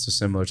think that it's a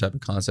similar type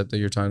of concept that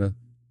you're trying to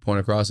point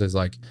across is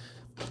like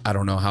I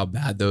don't know how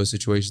bad those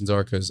situations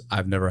are because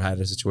I've never had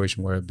a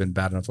situation where it's been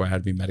bad enough where I had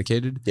to be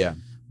medicated. Yeah.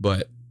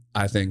 But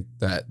I think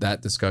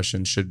that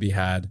discussion should be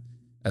had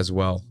as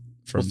well.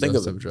 From Think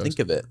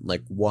of it.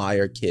 Like, why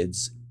are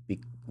kids'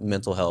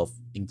 mental health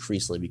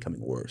increasingly becoming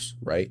worse,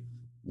 right?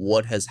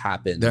 What has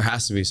happened? There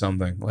has to be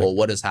something. Well,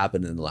 what has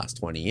happened in the last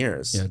 20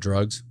 years? Yeah,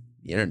 drugs.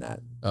 The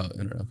internet. Oh,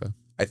 internet, okay.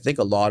 I think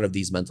a lot of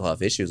these mental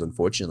health issues,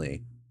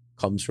 unfortunately,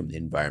 comes from the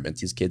environment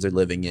these kids are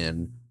living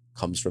in,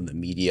 comes from the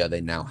media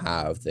they now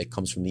have, that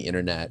comes from the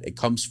internet. It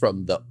comes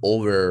from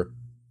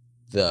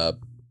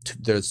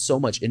there's so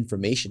much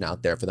information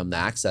out there for them to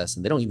access,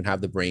 and they don't even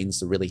have the brains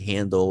to really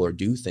handle or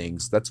do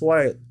things. That's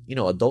why,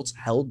 adults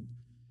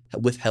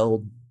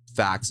withheld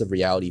facts of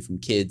reality from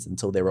kids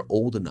until they were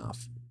old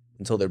enough,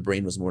 until their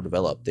brain was more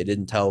developed. They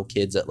didn't tell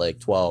kids at like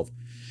 12,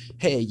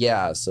 hey,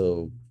 yeah,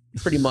 so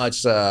pretty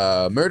much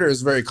murder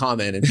is very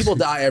common and people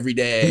die every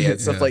day and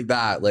stuff like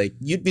that. Like,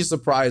 you'd be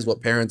surprised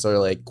what parents are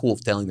like cool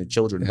telling their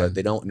children, but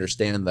they don't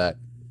understand that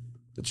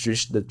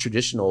the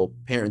traditional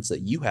parents that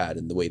you had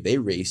and the way they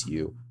raised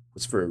you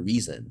was for a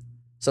reason.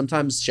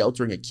 Sometimes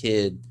sheltering a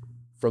kid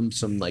from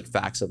some like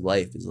facts of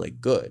life is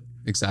like good.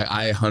 Exactly.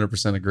 I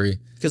 100% agree.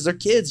 Because they're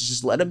kids.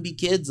 Just let them be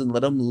kids and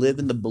let them live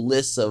in the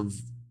bliss of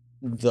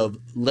let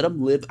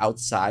them live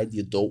outside the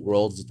adult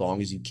world as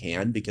long as you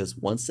can. Because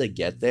once they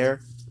get there,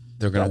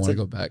 they're going to want to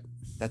go back.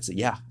 That's it.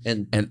 Yeah.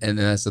 And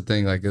that's the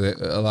thing. Like,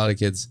 a lot of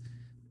kids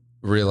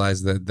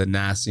realize that the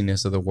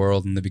nastiness of the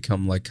world and they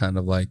become like kind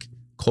of like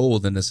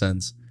cold in a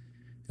sense.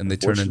 And they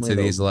turn into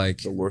these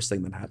like... The worst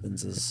thing that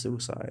happens is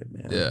suicide,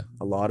 man. Yeah.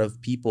 A lot of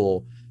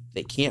people,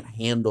 they can't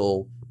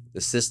handle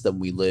the system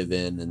we live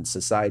in and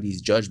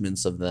society's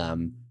judgments of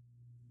them,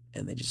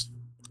 and they just...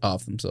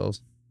 off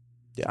themselves.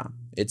 Yeah.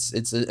 It's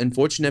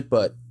unfortunate,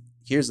 but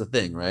here's the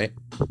thing, right?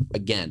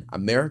 Again,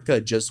 America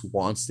just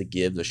wants to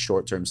give the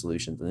short-term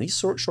solutions. And these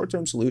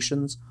short-term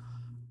solutions,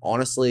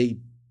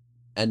 honestly,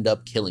 end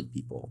up killing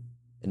people.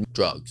 And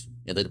drugs,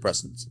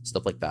 antidepressants,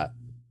 stuff like that.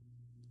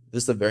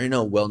 This is a very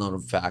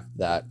well-known fact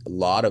that a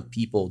lot of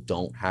people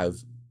don't have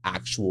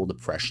actual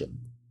depression.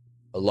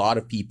 A lot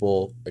of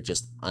people are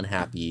just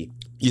unhappy.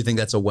 You think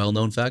that's a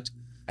well-known fact?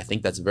 I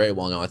think that's very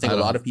well-known. I think a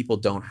lot of people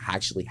don't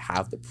actually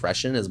have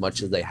depression as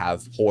much as they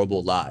have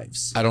horrible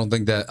lives. I don't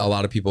think that a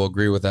lot of people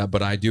agree with that,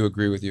 but I do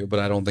agree with you. But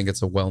I don't think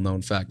it's a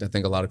well-known fact. I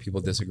think a lot of people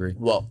disagree.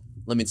 Well,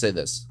 let me say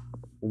this.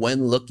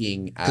 When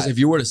looking at... Because if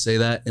you were to say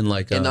that in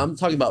like... And I'm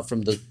talking about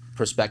from the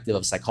perspective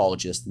of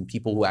psychologists and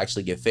people who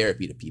actually give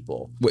therapy to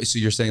people. Wait, so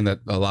you're saying that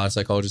a lot of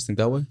psychologists think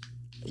that way?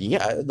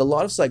 Yeah, a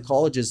lot of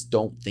psychologists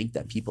don't think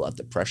that people have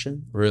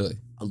depression. Really?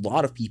 A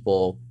lot of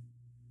people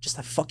just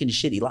have fucking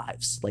shitty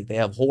lives. Like, they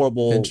have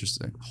horrible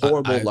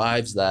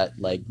lives that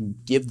like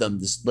give them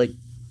this, like,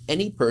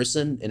 any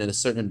person in a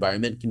certain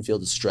environment can feel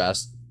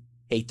distressed,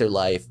 hate their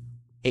life,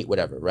 hate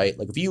whatever, right?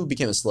 Like, if you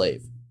became a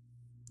slave,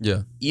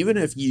 yeah, even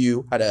if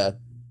you had a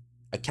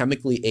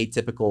chemically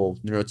atypical,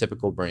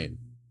 neurotypical brain,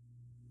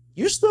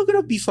 you're still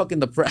gonna be fucking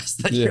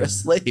depressed that you're a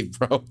slave,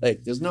 bro.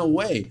 Like, there's no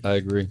way. I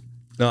agree.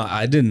 No,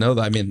 I didn't know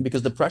that. I mean,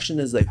 because depression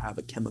is they have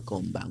a chemical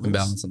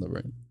imbalance in the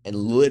brain, and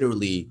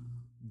literally,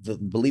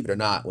 believe it or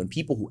not, when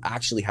people who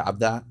actually have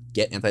that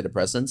get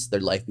antidepressants, their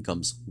life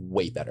becomes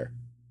way better.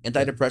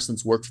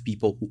 Antidepressants work for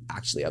people who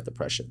actually have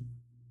depression,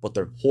 but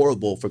they're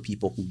horrible for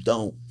people who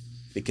don't,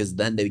 because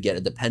then they get a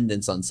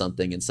dependence on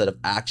something instead of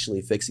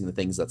actually fixing the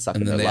things that suck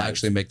in their lives. And then they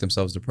actually make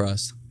themselves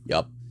depressed.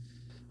 Yep.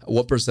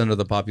 What percent of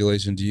the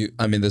population do you...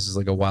 I mean, this is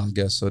like a wild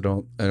guess,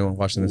 so anyone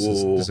watching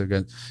this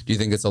again. Do you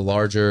think it's a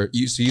larger...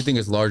 So you think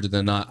it's larger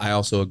than not? I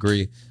also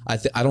agree.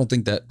 I don't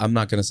think that... I'm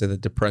not going to say that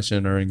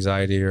depression or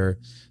anxiety or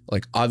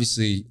like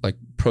obviously like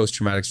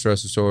post-traumatic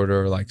stress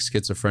disorder or like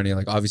schizophrenia,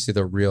 like obviously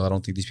they're real. I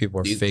don't think these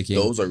people are faking...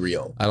 Those are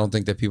real. I don't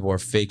think that people are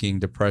faking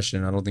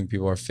depression. I don't think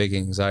people are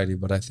faking anxiety,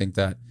 but I think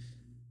that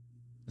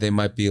they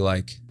might be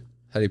like...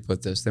 How do you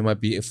put this? They might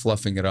be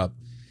fluffing it up.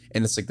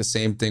 And it's like the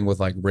same thing with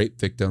like rape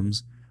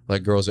victims.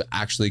 Like girls who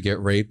actually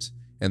get raped,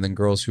 and then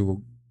girls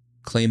who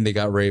claim they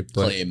got raped.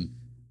 But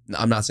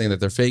I'm not saying that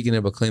they're faking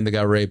it, but claim they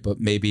got raped.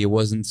 But maybe it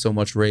wasn't so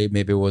much rape.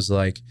 Maybe it was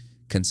like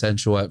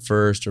consensual at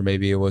first, or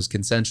maybe it was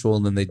consensual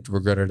and then they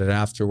regretted it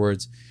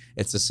afterwards.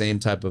 It's the same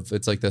type of...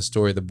 It's like that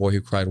story of the boy who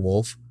cried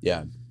wolf.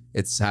 Yeah,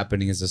 it's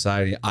happening in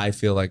society. I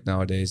feel like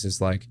nowadays it's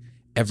like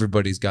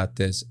everybody's got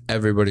this,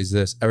 everybody's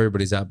this,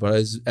 everybody's that. But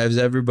is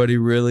everybody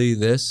really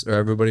this or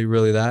everybody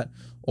really that,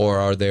 or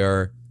are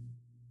there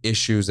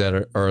issues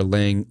that are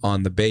laying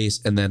on the base?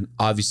 And then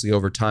obviously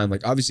over time,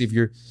 like obviously if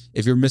you're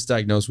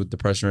misdiagnosed with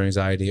depression or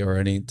anxiety or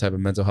any type of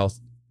mental health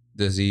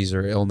disease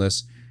or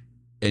illness,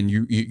 and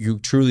you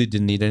truly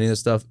didn't need any of this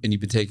stuff, and you've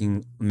been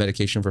taking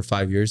medication for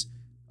 5 years,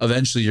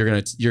 eventually you're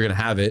gonna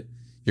have it.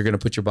 You're gonna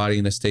put your body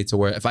in a state to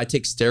where if I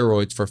take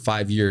steroids for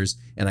 5 years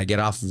and I get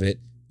off of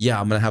it,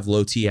 yeah, I'm gonna have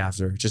low T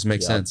after. It just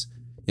makes sense.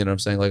 You know what I'm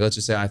saying? Like, let's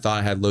just say I thought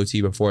I had low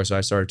T before, so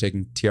I started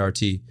taking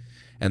TRT.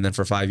 And then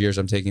for 5 years,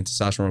 I'm taking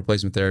testosterone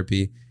replacement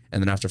therapy.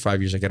 And then after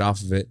 5 years, I get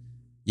off of it.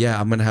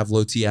 Yeah, I'm going to have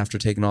low T after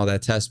taking all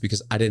that test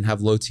because I didn't have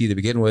low T to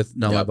begin with.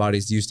 Now my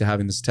body's used to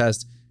having this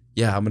test.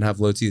 yeah, I'm gonna have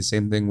low T. The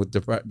same thing with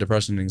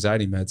depression and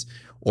anxiety meds,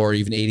 or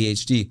even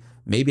ADHD.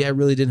 Maybe I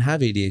really didn't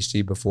have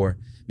ADHD before.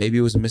 Maybe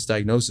it was a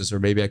misdiagnosis, or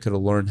maybe I could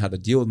have learned how to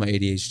deal with my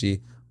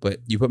ADHD. But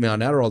you put me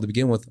on Adderall to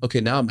begin with. Okay,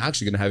 now I'm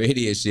actually gonna have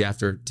ADHD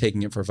after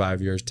taking it for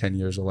 5 years, 10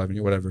 years, 11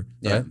 years, whatever.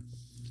 Yeah.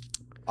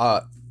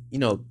 Right? You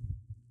know,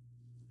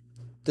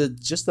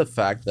 the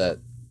fact that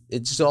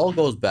it just all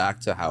goes back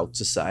to how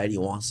society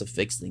wants to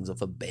fix things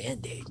with a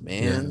Band-Aid,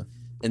 man. Yeah.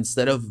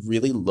 Instead of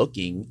really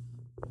looking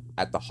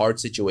at the hard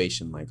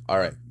situation, like, all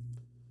right,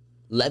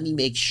 let me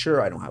make sure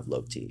I don't have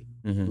low T.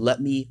 Let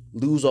me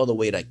lose all the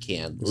weight I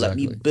can. Let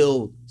me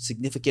build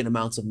significant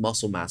amounts of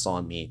muscle mass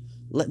on me.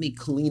 Let me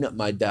clean up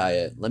my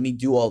diet. Let me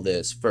do all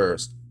this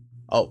first.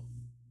 Oh,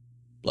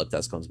 blood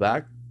test comes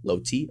back, low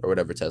T or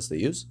whatever test they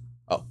use.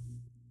 Oh,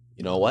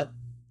 you know what?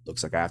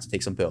 Looks like I have to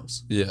take some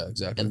pills. Yeah,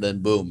 exactly. And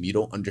then boom, you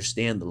don't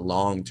understand the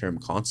long-term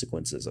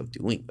consequences of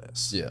doing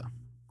this. Yeah,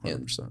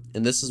 100%.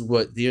 And this is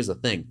here's the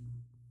thing.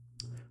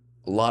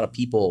 A lot of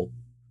people,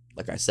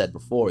 like I said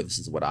before, this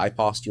is what I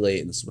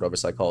postulate, and this is what other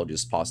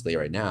psychologists postulate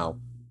right now.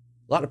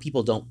 A lot of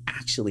people don't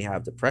actually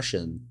have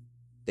depression.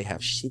 They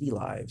have shitty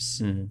lives,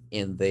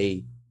 and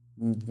they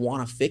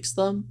want to fix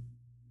them,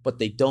 but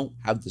they don't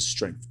have the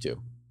strength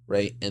to,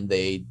 right? And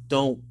they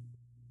don't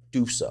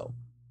do so.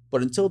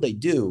 But until they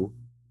do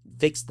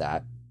fix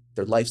that,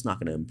 their life's not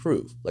going to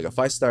improve. Like if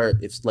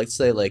let's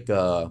say like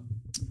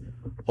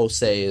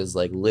Jose is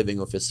like living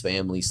with his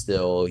family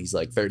still, he's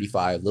like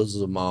 35, lives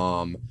with a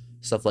mom,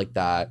 stuff like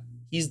that.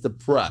 He's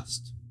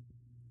depressed,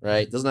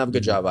 right? Doesn't have a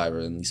good job either,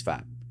 and he's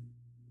fat.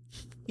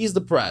 He's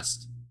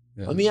depressed.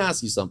 Yeah. Let me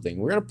ask you something.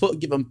 We're gonna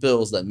give him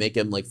pills that make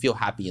him like feel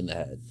happy in the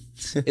head.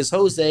 Is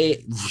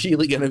Jose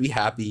really gonna be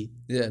happy?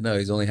 Yeah, no,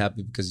 he's only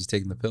happy because he's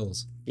taking the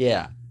pills.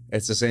 Yeah.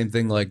 It's the same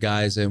thing, like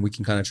guys, and we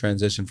can kind of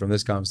transition from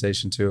this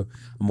conversation to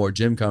a more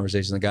gym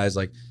conversation. The guy's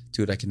like,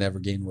 dude, I can never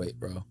gain weight,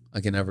 bro.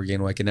 I can never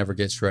gain weight. I can never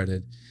get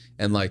shredded.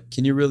 And like,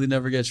 can you really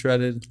never get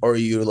shredded? Or are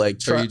you like,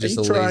 are you just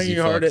a lazy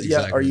fuck? Exactly.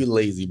 Yeah, are you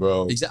lazy,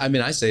 bro? I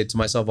mean, I say it to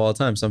myself all the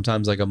time.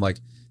 Sometimes like, I'm like,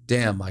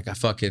 damn, like I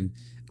fucking,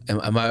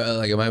 am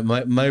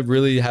I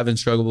really having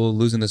struggle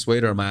losing this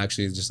weight, or am I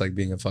actually just like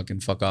being a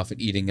fucking fuck off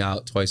and eating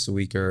out twice a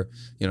week, or,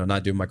 you know,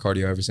 not doing my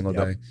cardio every single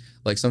day?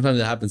 Like sometimes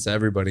it happens to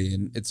everybody,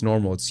 and it's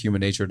normal. It's human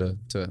nature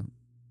to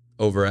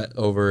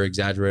over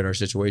exaggerate our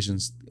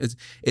situations. It's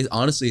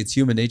honestly, it's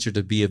human nature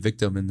to be a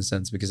victim in the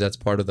sense, because that's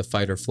part of the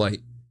fight or flight.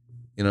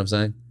 You know what I'm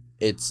saying?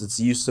 It's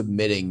you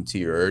submitting to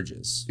your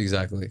urges.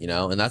 Exactly. You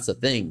know, and that's the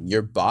thing.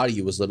 Your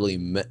body was literally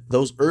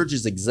those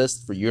urges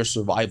exist for your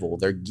survival.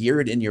 They're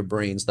geared in your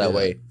brains that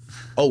way.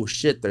 Oh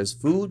shit, there's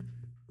food.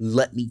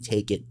 Let me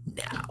take it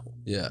now.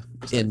 Yeah.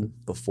 Exactly.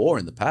 And before,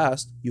 in the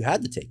past, you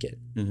had to take it.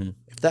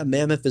 If that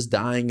mammoth is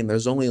dying and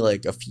there's only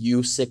like a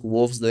few sick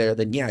wolves there,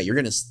 then yeah, you're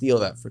gonna steal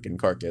that freaking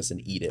carcass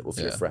and eat it with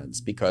your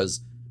friends,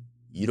 because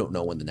you don't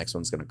know when the next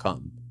one's gonna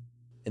come.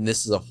 And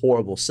this is a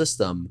horrible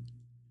system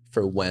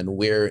for when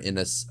we're in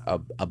a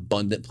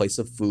abundant place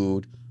of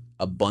food,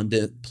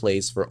 abundant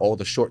place for all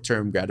the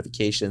short-term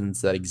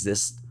gratifications that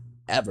exist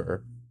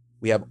ever.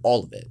 We have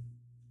all of it,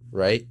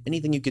 right?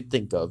 Anything you could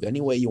think of,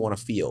 any way you want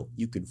to feel,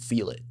 you can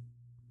feel it,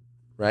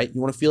 right? You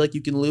want to feel like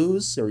you can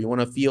lose, or you want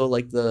to feel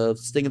like the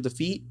sting of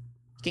defeat,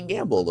 you can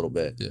gamble a little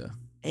bit. Yeah.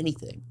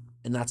 Anything.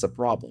 And that's a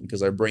problem,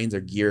 because our brains are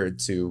geared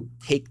to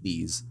take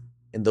these,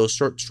 and those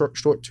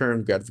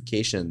short-term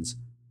gratification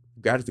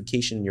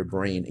in your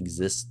brain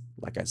exists,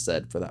 like I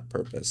said, for that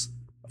purpose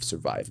of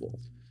survival.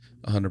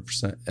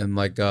 100%. And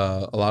like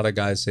a lot of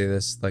guys say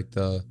this, like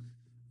I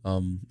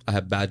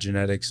have bad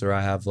genetics, or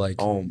I have like,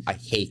 I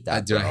hate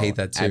that. I hate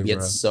that too. I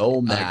get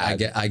so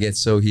mad. I get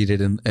so heated,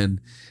 and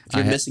if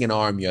you're missing an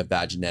arm, you have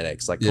bad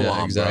genetics. Like, come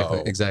on, exactly,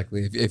 bro.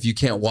 Exactly. If you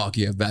can't walk,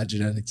 you have bad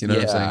genetics. You know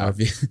what I'm saying? Or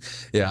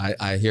if you,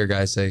 I hear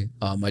guys say,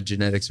 my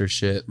genetics are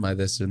shit, my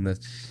this and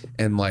this,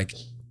 and like,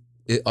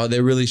 are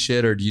they really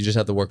shit, or do you just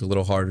have to work a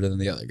little harder than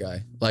the other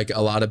guy? Like,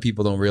 a lot of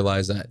people don't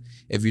realize that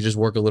if you just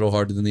work a little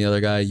harder than the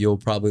other guy, you'll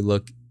probably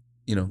look,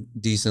 you know,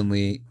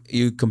 decently.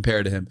 You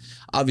compare to him.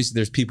 Obviously,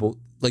 there's people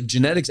like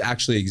genetics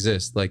actually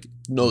exist. Like,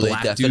 no, they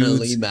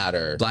definitely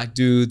matter. Black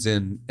dudes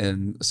and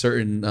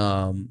certain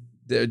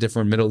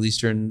different Middle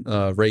Eastern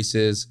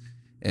races,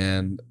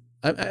 and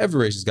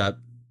every race has got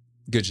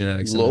good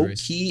genetics. Low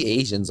key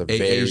Asians are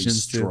very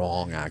Asians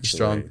strong, too. actually.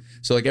 Strong.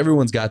 So like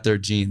everyone's got their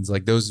genes.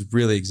 Like those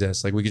really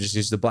exist. Like we could just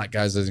use the black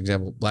guys as an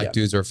example. Black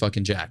dudes are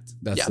fucking jacked.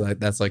 That's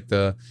like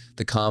the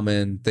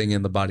common thing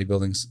in the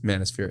bodybuilding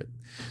manosphere.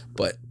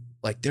 But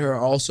like there are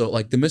also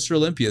like the Mr.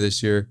 Olympia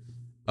this year,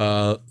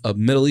 a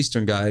Middle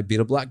Eastern guy beat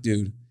a black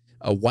dude.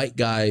 A white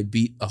guy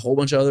beat a whole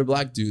bunch of other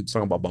black dudes.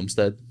 Talking about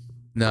Bumstead?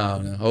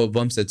 No. Oh,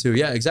 Bumstead too.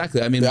 Yeah,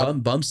 exactly. I mean,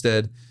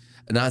 Bumstead,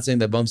 I'm not saying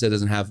that Bumstead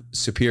doesn't have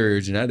superior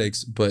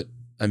genetics, but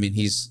I mean,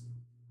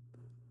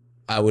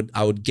 I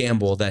would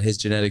gamble that his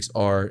genetics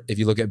are, if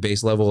you look at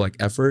base level, like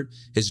effort,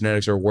 his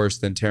genetics are worse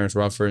than Terrence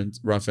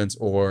Ruffins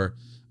or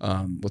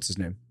what's his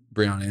name?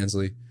 Breon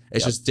Ansley.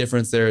 It's just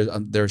difference there.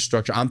 Their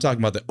structure. I'm talking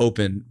about the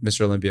open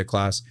Mr. Olympia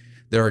class.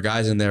 There are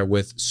guys in there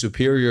with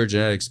superior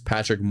genetics.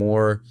 Patrick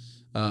Moore,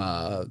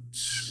 I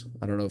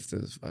don't know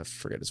if I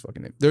forget his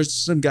fucking name. There's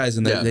some guys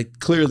in there that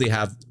clearly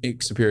have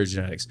superior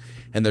genetics,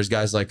 and there's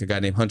guys like a guy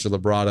named Hunter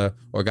Labrada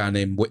or a guy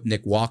named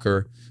Nick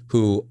Walker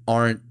who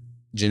aren't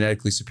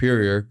genetically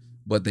superior,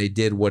 but they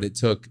did what it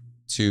took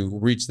to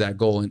reach that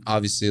goal, and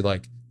obviously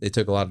like they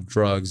took a lot of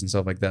drugs and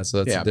stuff like that,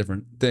 so that's a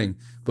different thing.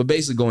 But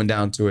basically going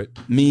down to it,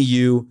 me,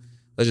 you,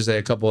 let's just say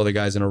a couple other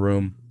guys in a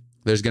room,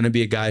 there's going to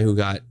be a guy who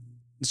got,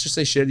 let's just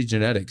say shitty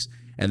genetics,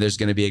 and there's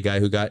going to be a guy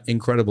who got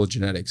incredible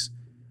genetics.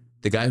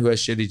 The guy who has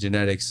shitty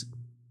genetics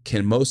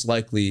can most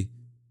likely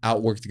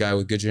outwork the guy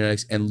with good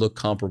genetics and look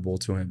comparable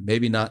to him.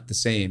 Maybe not the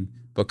same,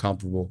 but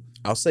comparable.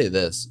 I'll say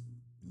this.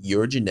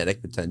 Your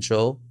genetic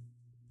potential,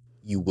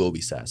 you will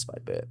be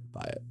satisfied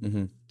by it.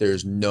 Mm-hmm.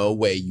 There's no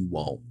way you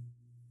won't.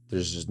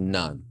 There's just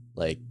none.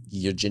 Like,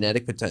 your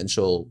genetic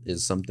potential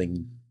is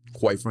something,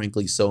 quite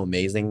frankly, so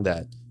amazing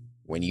that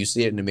when you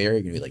see it in the mirror,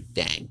 you're going to be like,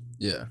 dang.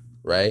 Yeah.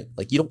 Right?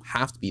 Like, you don't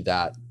have to be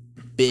that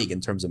big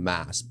in terms of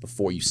mass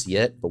before you see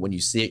it. But when you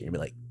see it, you're going to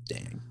be like,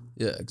 dang.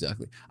 Yeah,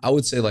 exactly. I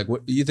would say, like,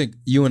 what you think,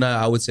 you and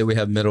I would say we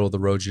have middle of the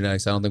road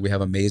genetics. I don't think we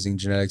have amazing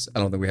genetics. I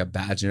don't think we have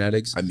bad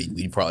genetics. I mean,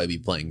 we'd probably be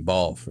playing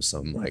ball for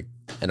some like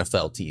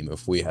NFL team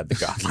if we had the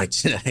godlike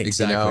genetics.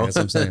 Exactly. You know? That's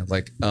what I'm saying.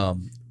 Like,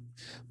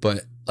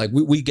 but like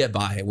we get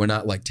by. We're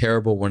not like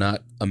terrible. We're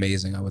not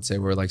amazing. I would say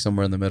we're like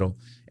somewhere in the middle.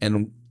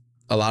 And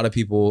a lot of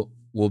people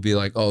will be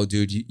like, "Oh,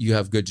 dude, you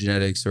have good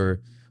genetics,"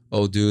 or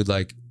 "Oh, dude,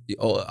 like,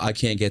 oh, I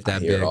can't get that I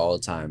hear big it all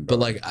the time, bro.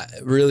 But like,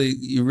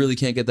 you really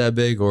can't get that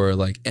big, or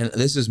like, and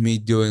this is me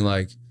doing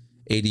like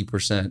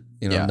 80%,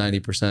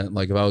 90%.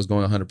 Like if I was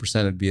going 100%,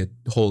 it'd be a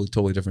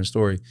totally different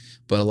story.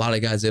 But a lot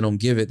of guys, they don't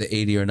give it the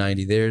 80 or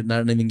 90. They're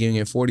not even giving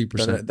it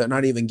 40%. They're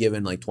not even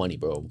giving like 20,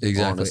 bro.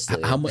 Exactly.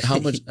 Honestly. How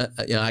much?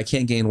 I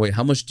can't gain weight.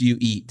 How much do you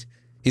eat?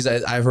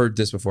 I've heard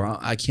this before.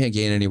 I can't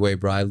gain any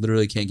weight, bro. I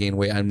literally can't gain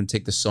weight. I'm gonna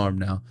take the SARM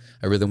now.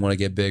 I really want to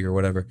get big or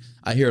whatever.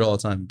 I hear it all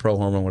the time. Pro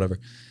hormone, whatever.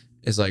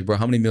 It's like, bro,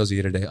 how many meals do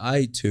you eat a day? I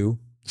eat 2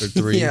 or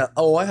 3. Yeah.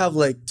 Oh, I have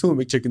like 2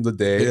 McChickens a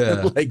day.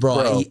 Yeah. Like,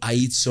 bro. I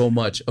eat so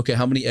much. Okay,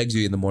 how many eggs do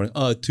you eat in the morning?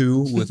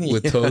 2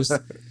 with toast.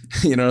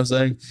 You know what I'm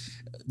saying?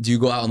 Do you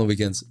go out on the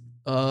weekends?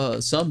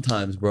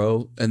 Sometimes,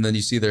 bro. And then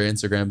you see their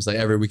Instagrams, like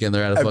every weekend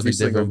they're at a fucking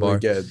different bar.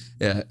 Weekend.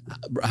 Yeah.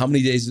 How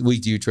many days a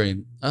week do you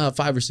train? 5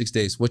 or 6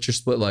 days. What's your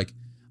split like?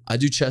 I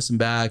do chest and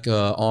back,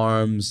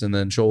 arms, and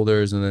then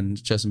shoulders, and then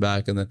chest and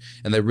back, and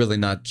they're really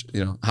not,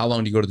 how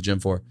long do you go to the gym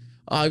for?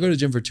 I go to the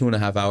gym for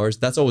 2.5 hours.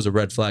 That's always a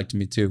red flag to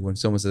me too. When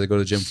someone says they go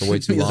to the gym for way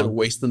too long, they're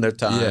wasting their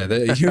time. Yeah,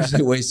 they're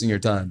usually wasting your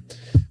time.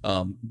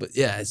 But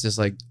yeah, it's just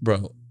like,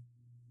 bro,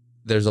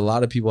 there's a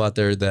lot of people out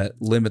there that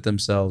limit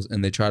themselves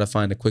and they try to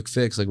find a quick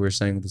fix. Like we were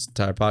saying with this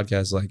entire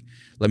podcast, like,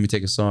 let me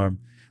take a SARM,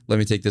 let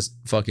me take this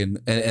fucking,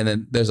 and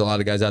then there's a lot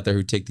of guys out there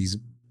who take these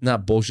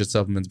not bullshit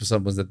supplements, but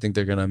supplements that think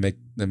they're gonna make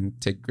them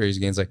take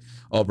crazy gains. Like,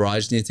 oh, bro, I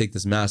just need to take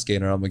this mass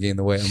gainer. I'm gonna gain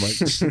the weight. I'm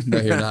like,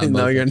 no, you're not.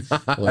 No, you're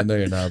not. Well, no,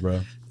 you're not,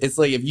 bro. It's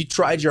like if you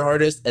tried your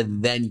hardest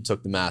and then you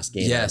took the mass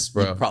gainer, yes,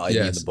 bro, you'd probably be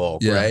in the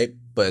bulk, right?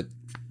 But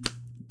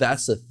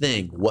that's the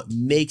thing. What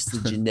makes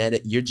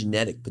the your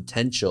genetic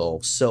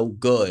potential so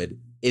good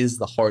is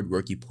the hard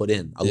work you put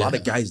in. A lot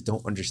of guys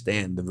don't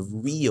understand the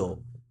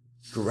real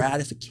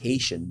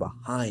gratification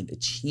behind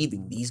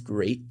achieving these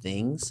great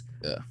things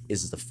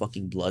is the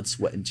fucking blood,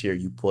 sweat, and tear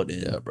you put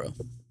in. Yeah, bro.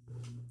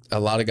 A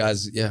lot of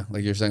guys,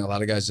 like you're saying, a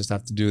lot of guys just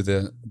have to do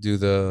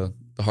the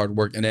hard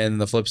work. And then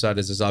the flip side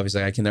is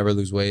obviously I can never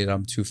lose weight.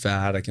 I'm too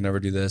fat. I can never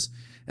do this.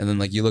 And then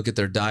like you look at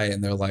their diet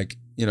and they're like,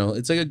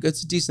 it's like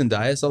it's a decent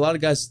diet. So a lot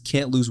of guys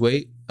can't lose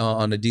weight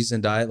on a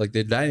decent diet. Like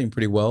they're dieting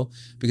pretty well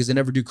because they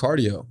never do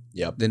cardio.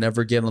 Yep. They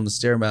never get on the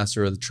Stairmaster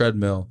or the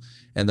treadmill.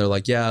 And they're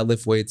like, I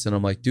lift weights. And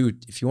I'm like,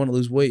 dude, if you want to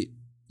lose weight,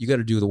 you got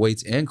to do the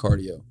weights and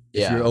cardio.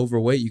 If you're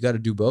overweight, you got to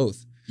do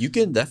both. You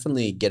can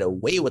definitely get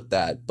away with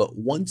that. But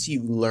once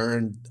you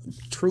learn,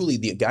 truly,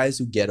 the guys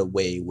who get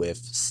away with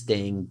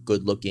staying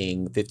good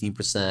looking,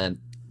 15%,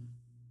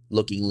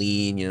 looking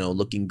lean,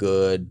 looking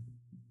good,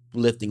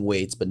 lifting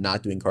weights, but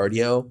not doing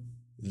cardio,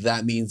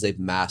 that means they've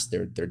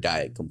mastered their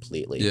diet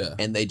completely. Yeah.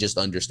 And they just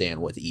understand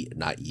what to eat and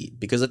not eat.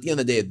 Because at the end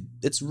of the day,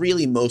 it's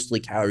really mostly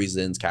calories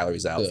in,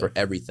 calories out for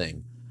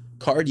everything.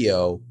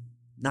 Cardio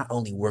not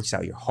only works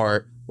out your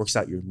heart, works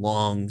out your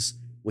lungs,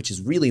 which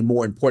is really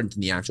more important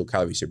than the actual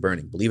calories you're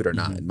burning, believe it or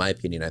not, in my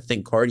opinion. I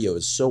think cardio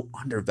is so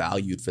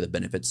undervalued for the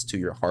benefits to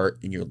your heart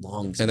and your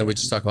lungs. And then we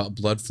just talk about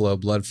blood flow,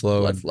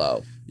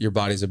 your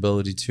body's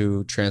ability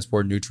to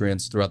transport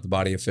nutrients throughout the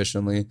body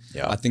efficiently.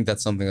 Yeah. I think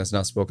that's something that's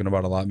not spoken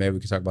about a lot. Maybe we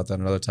could talk about that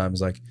another time.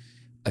 Is like,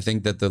 I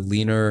think that the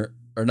leaner,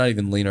 or not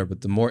even leaner,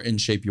 but the more in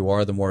shape you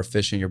are, the more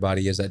efficient your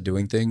body is at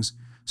doing things.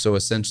 So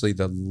essentially,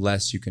 the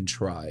less you can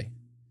try,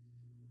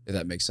 if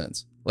that makes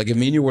sense. Like if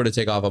me and you were to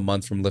take off a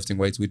month from lifting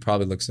weights, we'd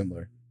probably look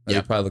similar. Like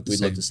we'd probably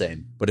look the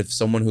same. But if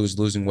someone who's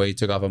losing weight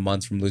took off a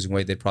month from losing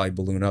weight, they'd probably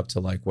balloon up to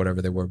like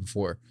whatever they were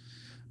before.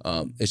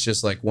 It's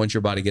just like once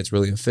your body gets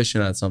really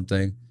efficient at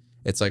something,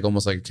 it's like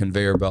almost like a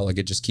conveyor belt. Like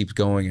it just keeps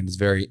going, and it's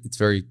very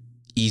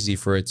easy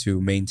for it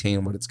to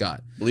maintain what it's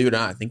got. Believe it or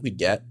not, I think we'd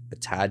get a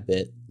tad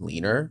bit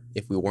leaner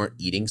if we weren't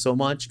eating so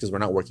much, because we're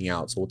not working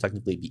out, so we'll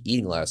technically be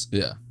eating less.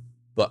 Yeah.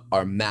 But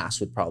our mass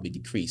would probably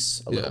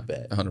decrease a little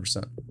bit.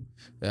 100%.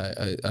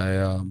 Yeah,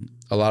 I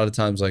a lot of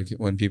times, like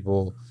when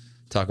people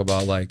talk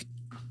about like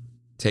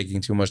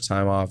taking too much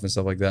time off and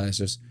stuff like that, it's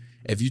just,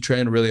 if you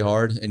train really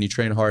hard and you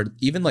train hard,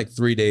 even like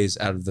 3 days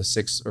out of the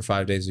 6 or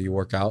 5 days that you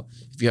work out,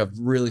 if you have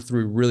really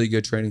 3 really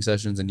good training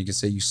sessions and you can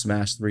say you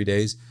smash 3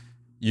 days,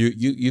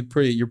 you're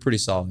pretty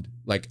solid.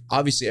 Like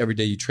obviously every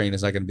day you train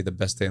is not going to be the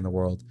best day in the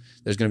world.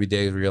 There's going to be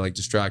days where you're like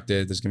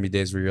distracted. There's going to be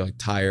days where you're like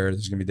tired.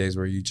 There's going to be days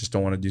where you just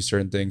don't want to do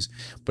certain things.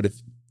 But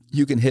if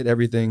you can hit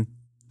everything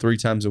 3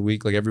 times a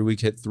week, like every week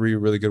hit 3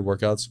 really good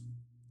workouts,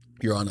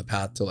 you're on a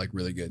path to like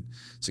really good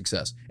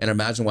success. And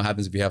imagine what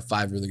happens if you have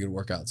 5 really good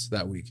workouts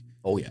that week.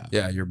 Oh yeah.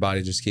 Yeah, your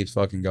body just keeps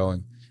fucking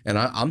going. And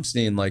I'm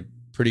seeing like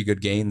pretty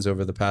good gains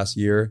over the past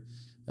year,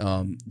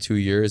 2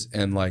 years.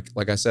 And like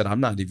I said, I'm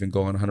not even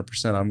going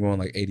 100%. I'm going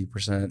like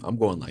 80%. I'm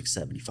going like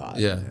 75.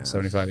 Yeah,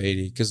 75,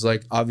 80. Because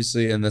like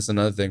obviously, and that's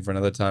another thing for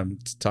another time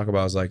to talk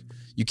about, is like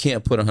you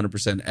can't put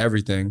 100%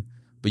 everything,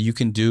 but you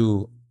can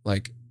do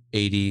like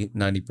 80,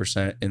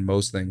 90% in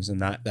most things.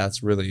 And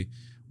that's really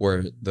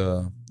where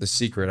the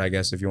secret, I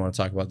guess, if you want to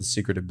talk about the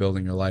secret of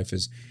building your life,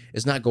 is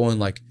not going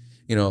like,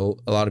 you know,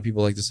 a lot of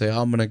people like to say,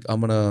 oh, I'm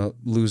gonna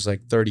lose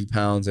like 30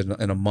 pounds in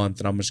a month,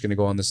 and I'm just gonna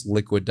go on this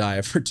liquid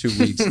diet for 2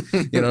 weeks.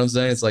 You know what I'm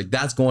saying? It's like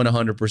that's going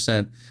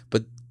 100%,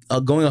 but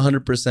going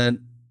 100%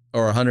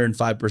 or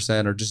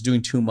 105% or just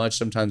doing too much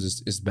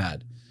sometimes is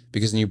bad,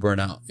 because then you burn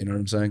out. You know what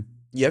I'm saying?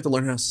 You have to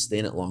learn how to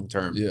sustain it long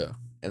term. Yeah,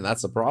 and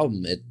that's the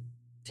problem. It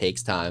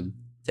takes time,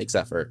 takes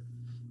effort,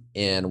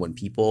 and when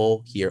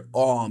people hear,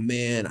 "Oh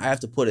man, I have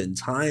to put in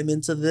time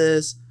into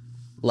this,"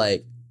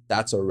 like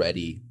that's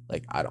already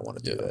like, I don't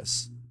want to do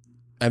this.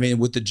 I mean,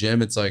 with the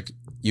gym, it's like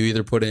you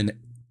either put in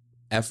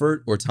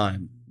effort or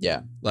time.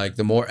 Yeah. Like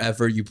the more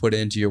effort you put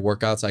into your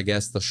workouts, I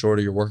guess the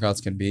shorter your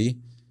workouts can be.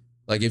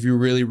 Like if you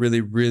really,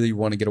 really, really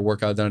want to get a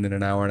workout done in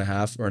an hour and a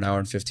half or an hour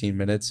and 15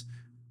 minutes,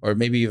 or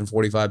maybe even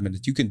 45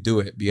 minutes, you can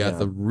do it. But you have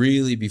to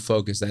really be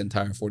focused that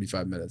entire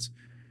 45 minutes.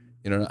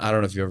 You know, I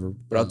don't know if you ever.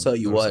 But I'll tell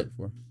you what,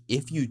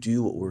 if you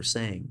do what we're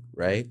saying,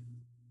 right?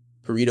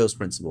 Pareto's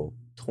principle,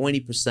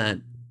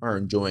 20% are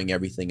enjoying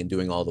everything and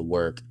doing all the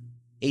work.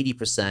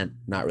 80%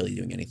 not really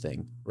doing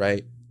anything,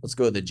 right? Let's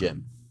go to the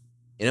gym.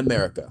 In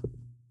America,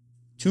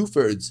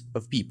 2/3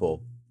 of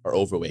people are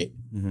overweight.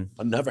 Mm-hmm.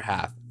 Another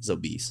half is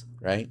obese,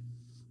 right?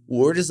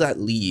 Where does that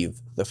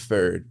leave the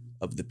third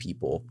of the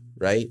people,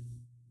 right?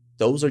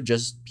 Those are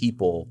just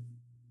people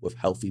with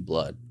healthy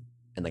blood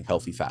and like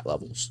healthy fat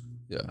levels.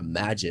 Yeah.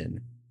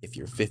 Imagine if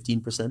you're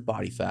 15%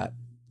 body fat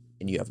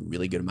and you have a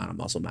really good amount of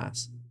muscle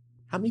mass.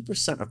 How many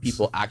percent of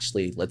people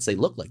actually, let's say,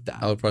 look like that?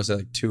 I would probably say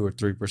like 2 or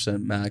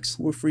 3% max.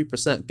 2 or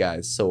 3%,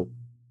 guys. So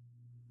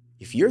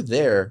if you're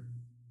there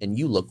and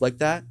you look like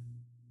that,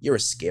 you're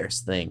a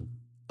scarce thing.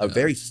 A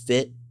very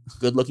fit,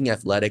 good-looking,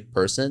 athletic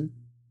person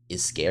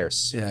is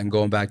scarce. Yeah, and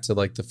going back to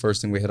like the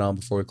first thing we hit on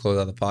before we close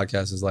out the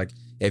podcast is like,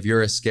 if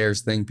you're a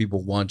scarce thing,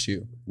 people want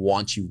you.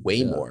 Want you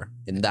way more.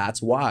 And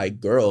that's why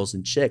girls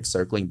and chicks,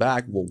 circling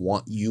back, will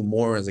want you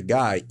more as a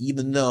guy,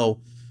 even though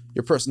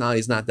your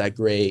personality is not that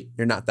great,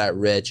 you're not that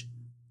rich,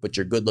 but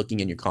you're good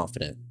looking and you're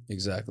confident.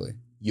 Exactly.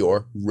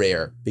 You're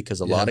rare, because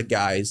a lot of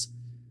guys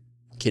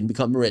can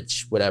become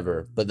rich,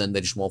 whatever, but then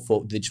they just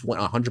won't. They just want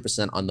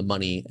 100% on the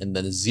money, and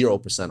then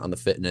 0% on the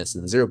fitness,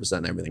 and 0%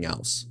 on everything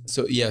else.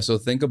 So so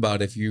think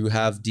about, if you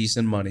have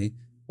decent money,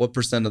 what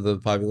percent of the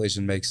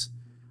population makes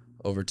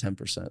over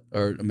 10%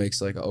 or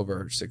makes like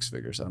over 6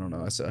 figures? I don't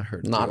know. I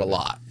heard not a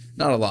lot.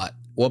 Not a lot.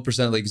 What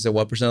percent? Like you said,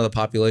 what percent of the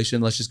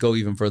population? Let's just go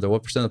even further.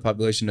 What percent of the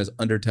population is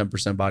under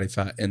 10% body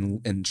fat and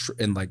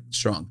like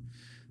strong?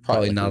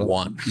 Probably like not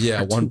one.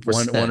 Yeah, 1 or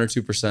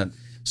 2%.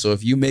 So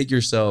if you make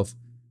yourself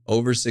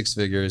over 6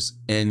 figures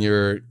and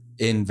you're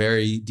in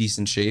very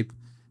decent shape,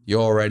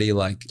 you're already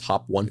like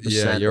top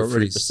 1%. You're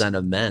already 3%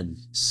 of men.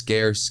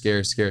 Scarce.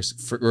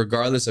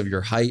 Regardless of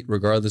your height,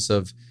 regardless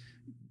of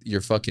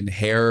your fucking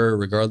hair,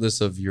 regardless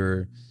of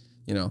your,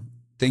 you know,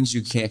 things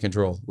you can't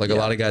control. Like a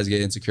lot of guys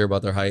get insecure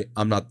about their height.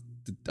 I'm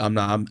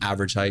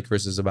average height.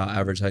 Chris is about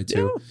average height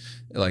too.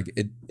 Yeah. Like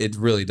it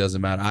really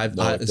doesn't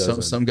matter.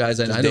 Some guys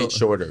I know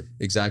shorter.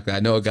 Exactly. I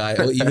know a guy.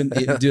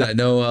 Dude, I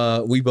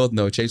know. We both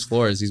know Chase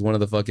Flores. He's one of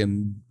the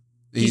fucking.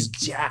 He's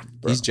jacked.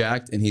 Bro. He's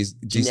jacked, and he's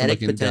genetic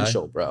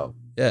potential, guy. Bro.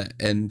 Yeah,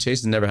 and Chase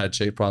has never had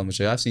a problem with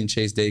Chase. I've seen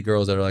Chase date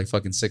girls that are like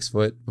fucking 6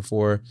 foot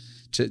before.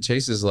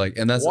 Chase is like,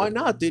 and that's why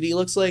not, dude? He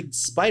looks like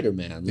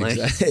Spider-Man. Like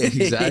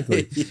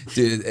exactly,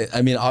 dude.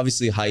 I mean,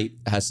 obviously, height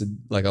has to,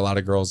 like, a lot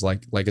of girls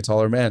like a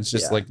taller man. It's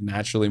just like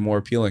naturally more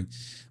appealing.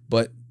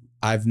 But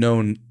I've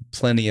known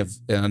plenty of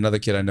another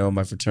kid I know in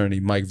my fraternity,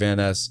 Mike Van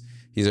Ness.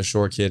 He's a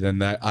short kid,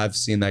 and that I've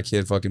seen that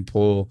kid fucking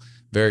pull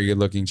very good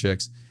looking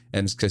chicks,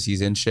 and it's because he's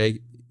in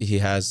shape. He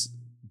has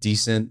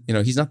decent, you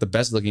know, he's not the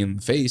best looking in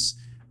the face,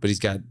 but he's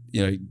got,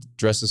 you know, he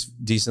dresses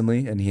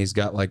decently, and he's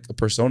got like a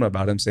persona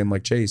about him, same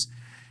like Chase.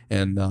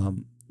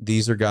 And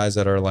these are guys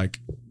that are like,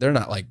 they're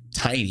not like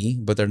tiny,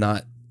 but they're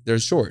not they're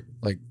short,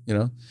 like, you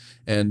know,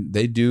 and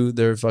they do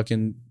their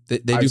fucking, they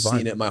do I've fine.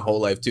 seen it my whole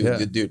life too.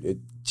 Yeah.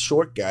 Dude,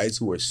 short guys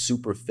who are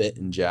super fit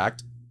and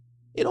jacked,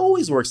 it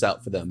always works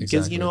out for them because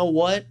Exactly. you know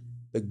what?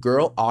 The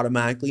girl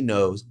automatically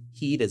knows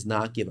he does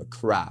not give a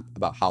crap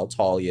about how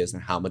tall he is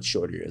and how much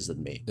shorter he is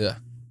than me. Yeah.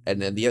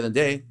 And at the end of the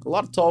day, a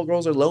lot of tall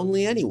girls are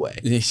lonely anyway.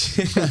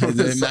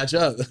 They match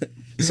up.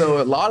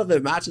 So a lot of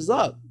it matches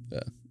up.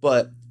 Yeah.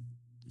 But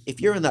if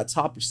you're in that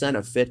top percent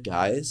of fit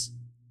guys,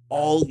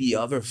 all the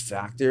other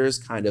factors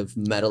kind of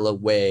meddle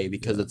away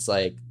because it's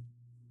like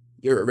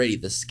you're already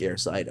the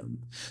scarce item.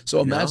 So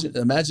You know?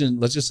 imagine,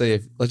 let's just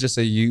say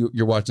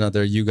you're watching out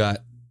there,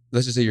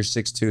 let's just say you're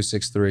 6'2",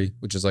 6'3",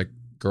 which is like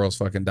girls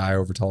fucking die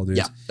over tall dudes.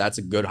 Yeah, that's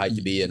a good height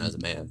to be in as a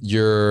man.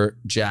 You're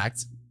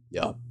jacked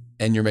Yeah.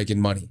 and you're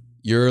making money.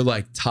 You're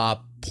like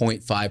top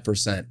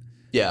 0.5%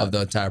 Yeah. of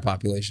the entire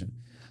population.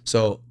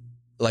 So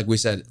like we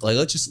said, like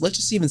let's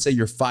just even say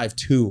you're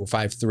 5'2" or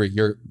 5'3",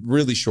 you're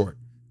really short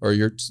or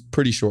you're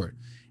pretty short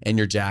and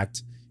you're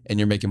jacked and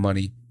you're making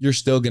money, you're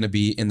still going to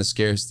be in the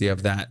scarcity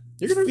of that.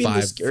 You're going to be in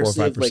the 4 or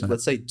scarcity of like, 5%.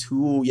 let's say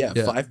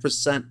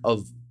 5%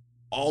 of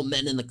all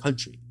men in the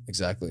country.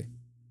 Exactly.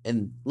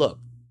 And look,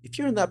 if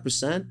you're in that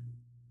percent,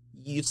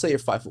 you'd say you're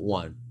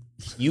 5'1".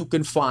 You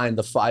can find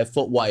the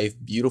 5-foot wife,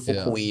 beautiful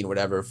Yeah. queen,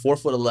 whatever,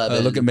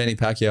 4'11". Look at Manny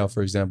Pacquiao,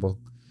 for example.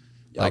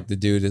 Yep. Like the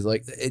dude is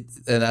like it,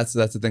 and that's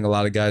the thing a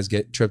lot of guys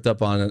get tripped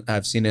up on. And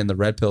I've seen it in the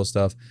red pill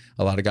stuff.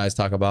 A lot of guys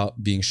talk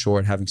about being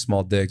short, having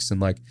small dicks,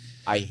 and like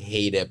I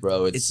hate it,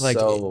 bro. It's like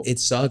so it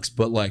sucks,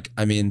 but like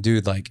I mean,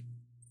 dude, like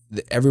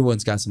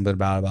everyone's got something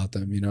bad about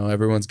them, you know.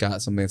 Everyone's got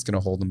something that's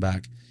gonna hold them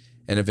back,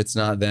 and if it's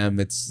not them,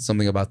 it's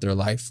something about their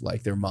life,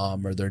 like their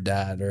mom or their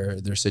dad or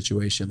their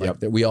situation. Like Yep.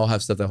 that, we all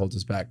have stuff that holds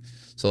us back.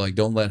 So like,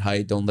 don't let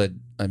height,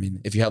 I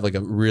mean, if you have like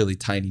a really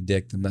tiny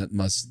dick, then that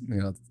must, you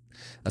know,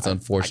 that's I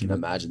unfortunate. can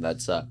imagine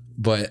that's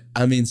But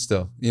I mean,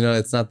 still, you know,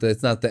 it's not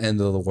the end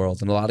of the world,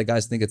 and a lot of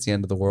guys think it's the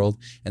end of the world,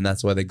 and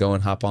that's why they go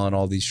and hop on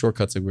all these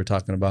shortcuts that we were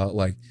talking about,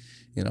 like,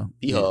 you know,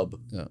 the hub.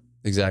 Yeah,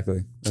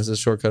 exactly. That's a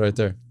shortcut right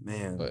there.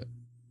 Man. But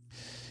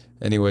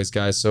anyways,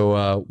 guys,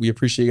 so we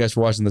appreciate you guys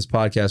for watching this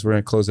podcast. We're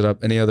gonna close it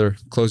up. Any other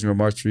closing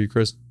remarks for you,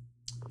 Chris?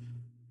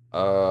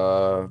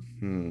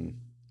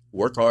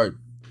 Work hard.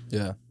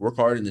 Yeah, Work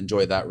hard and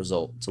enjoy that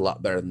result. It's a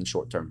lot better than the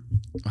short term.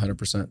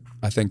 100%.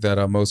 I think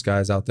that most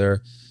guys out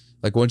there,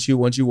 like once you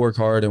work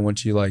hard and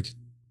once you like,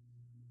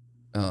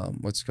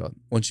 what's it called?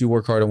 Once you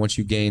work hard and once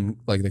you gain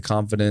like the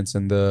confidence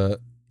and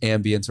the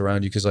ambience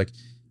around you, because like,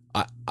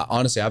 I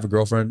honestly I have a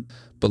girlfriend,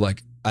 but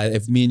like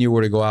if me and you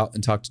were to go out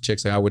and talk to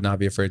chicks, like I would not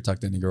be afraid to talk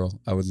to any girl.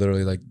 I would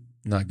literally like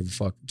not give a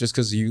fuck, just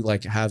because you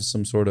like have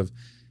some sort of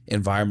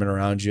environment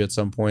around you at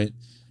some point,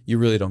 you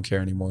really don't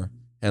care anymore.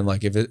 And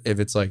like if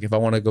it's like if I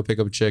want to go pick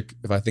up a chick,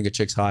 if I think a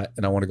chick's hot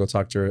and I want to go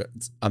talk to her,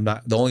 I'm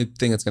not, the only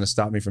thing that's going to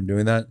stop me from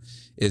doing that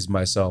is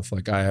myself.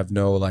 Like I have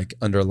no like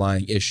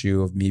underlying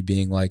issue of me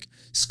being like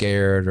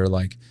scared or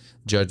like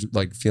judged,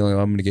 like feeling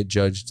I'm going to get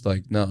judged.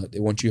 Like no,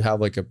 once you have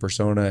like a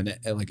persona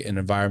and like an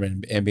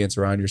environment and ambience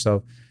around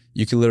yourself,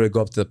 you can literally go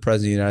up to the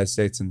president of the United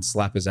States and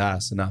slap his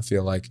ass and not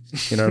feel like,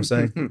 you know what I'm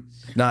saying?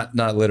 Not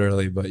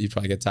literally, but you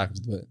probably get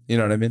tackled with it. You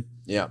know what I mean?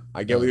 Yeah,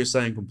 I get what you're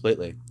saying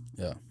completely.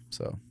 Yeah.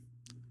 So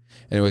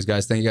anyways,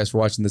 guys, thank you guys for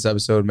watching this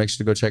episode. Make sure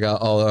to go check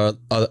out all our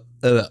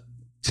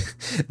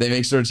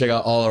make sure to check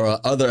out all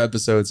our other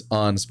episodes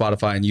on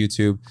Spotify and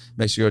YouTube.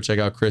 Make sure to go check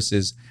out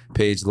Chris's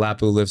page,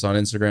 Lapu Lives on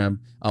Instagram.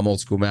 I'm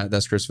Old School Matt.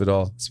 That's Chris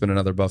Vidal. It's been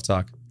another Buff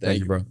Talk. Thank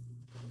you, bro.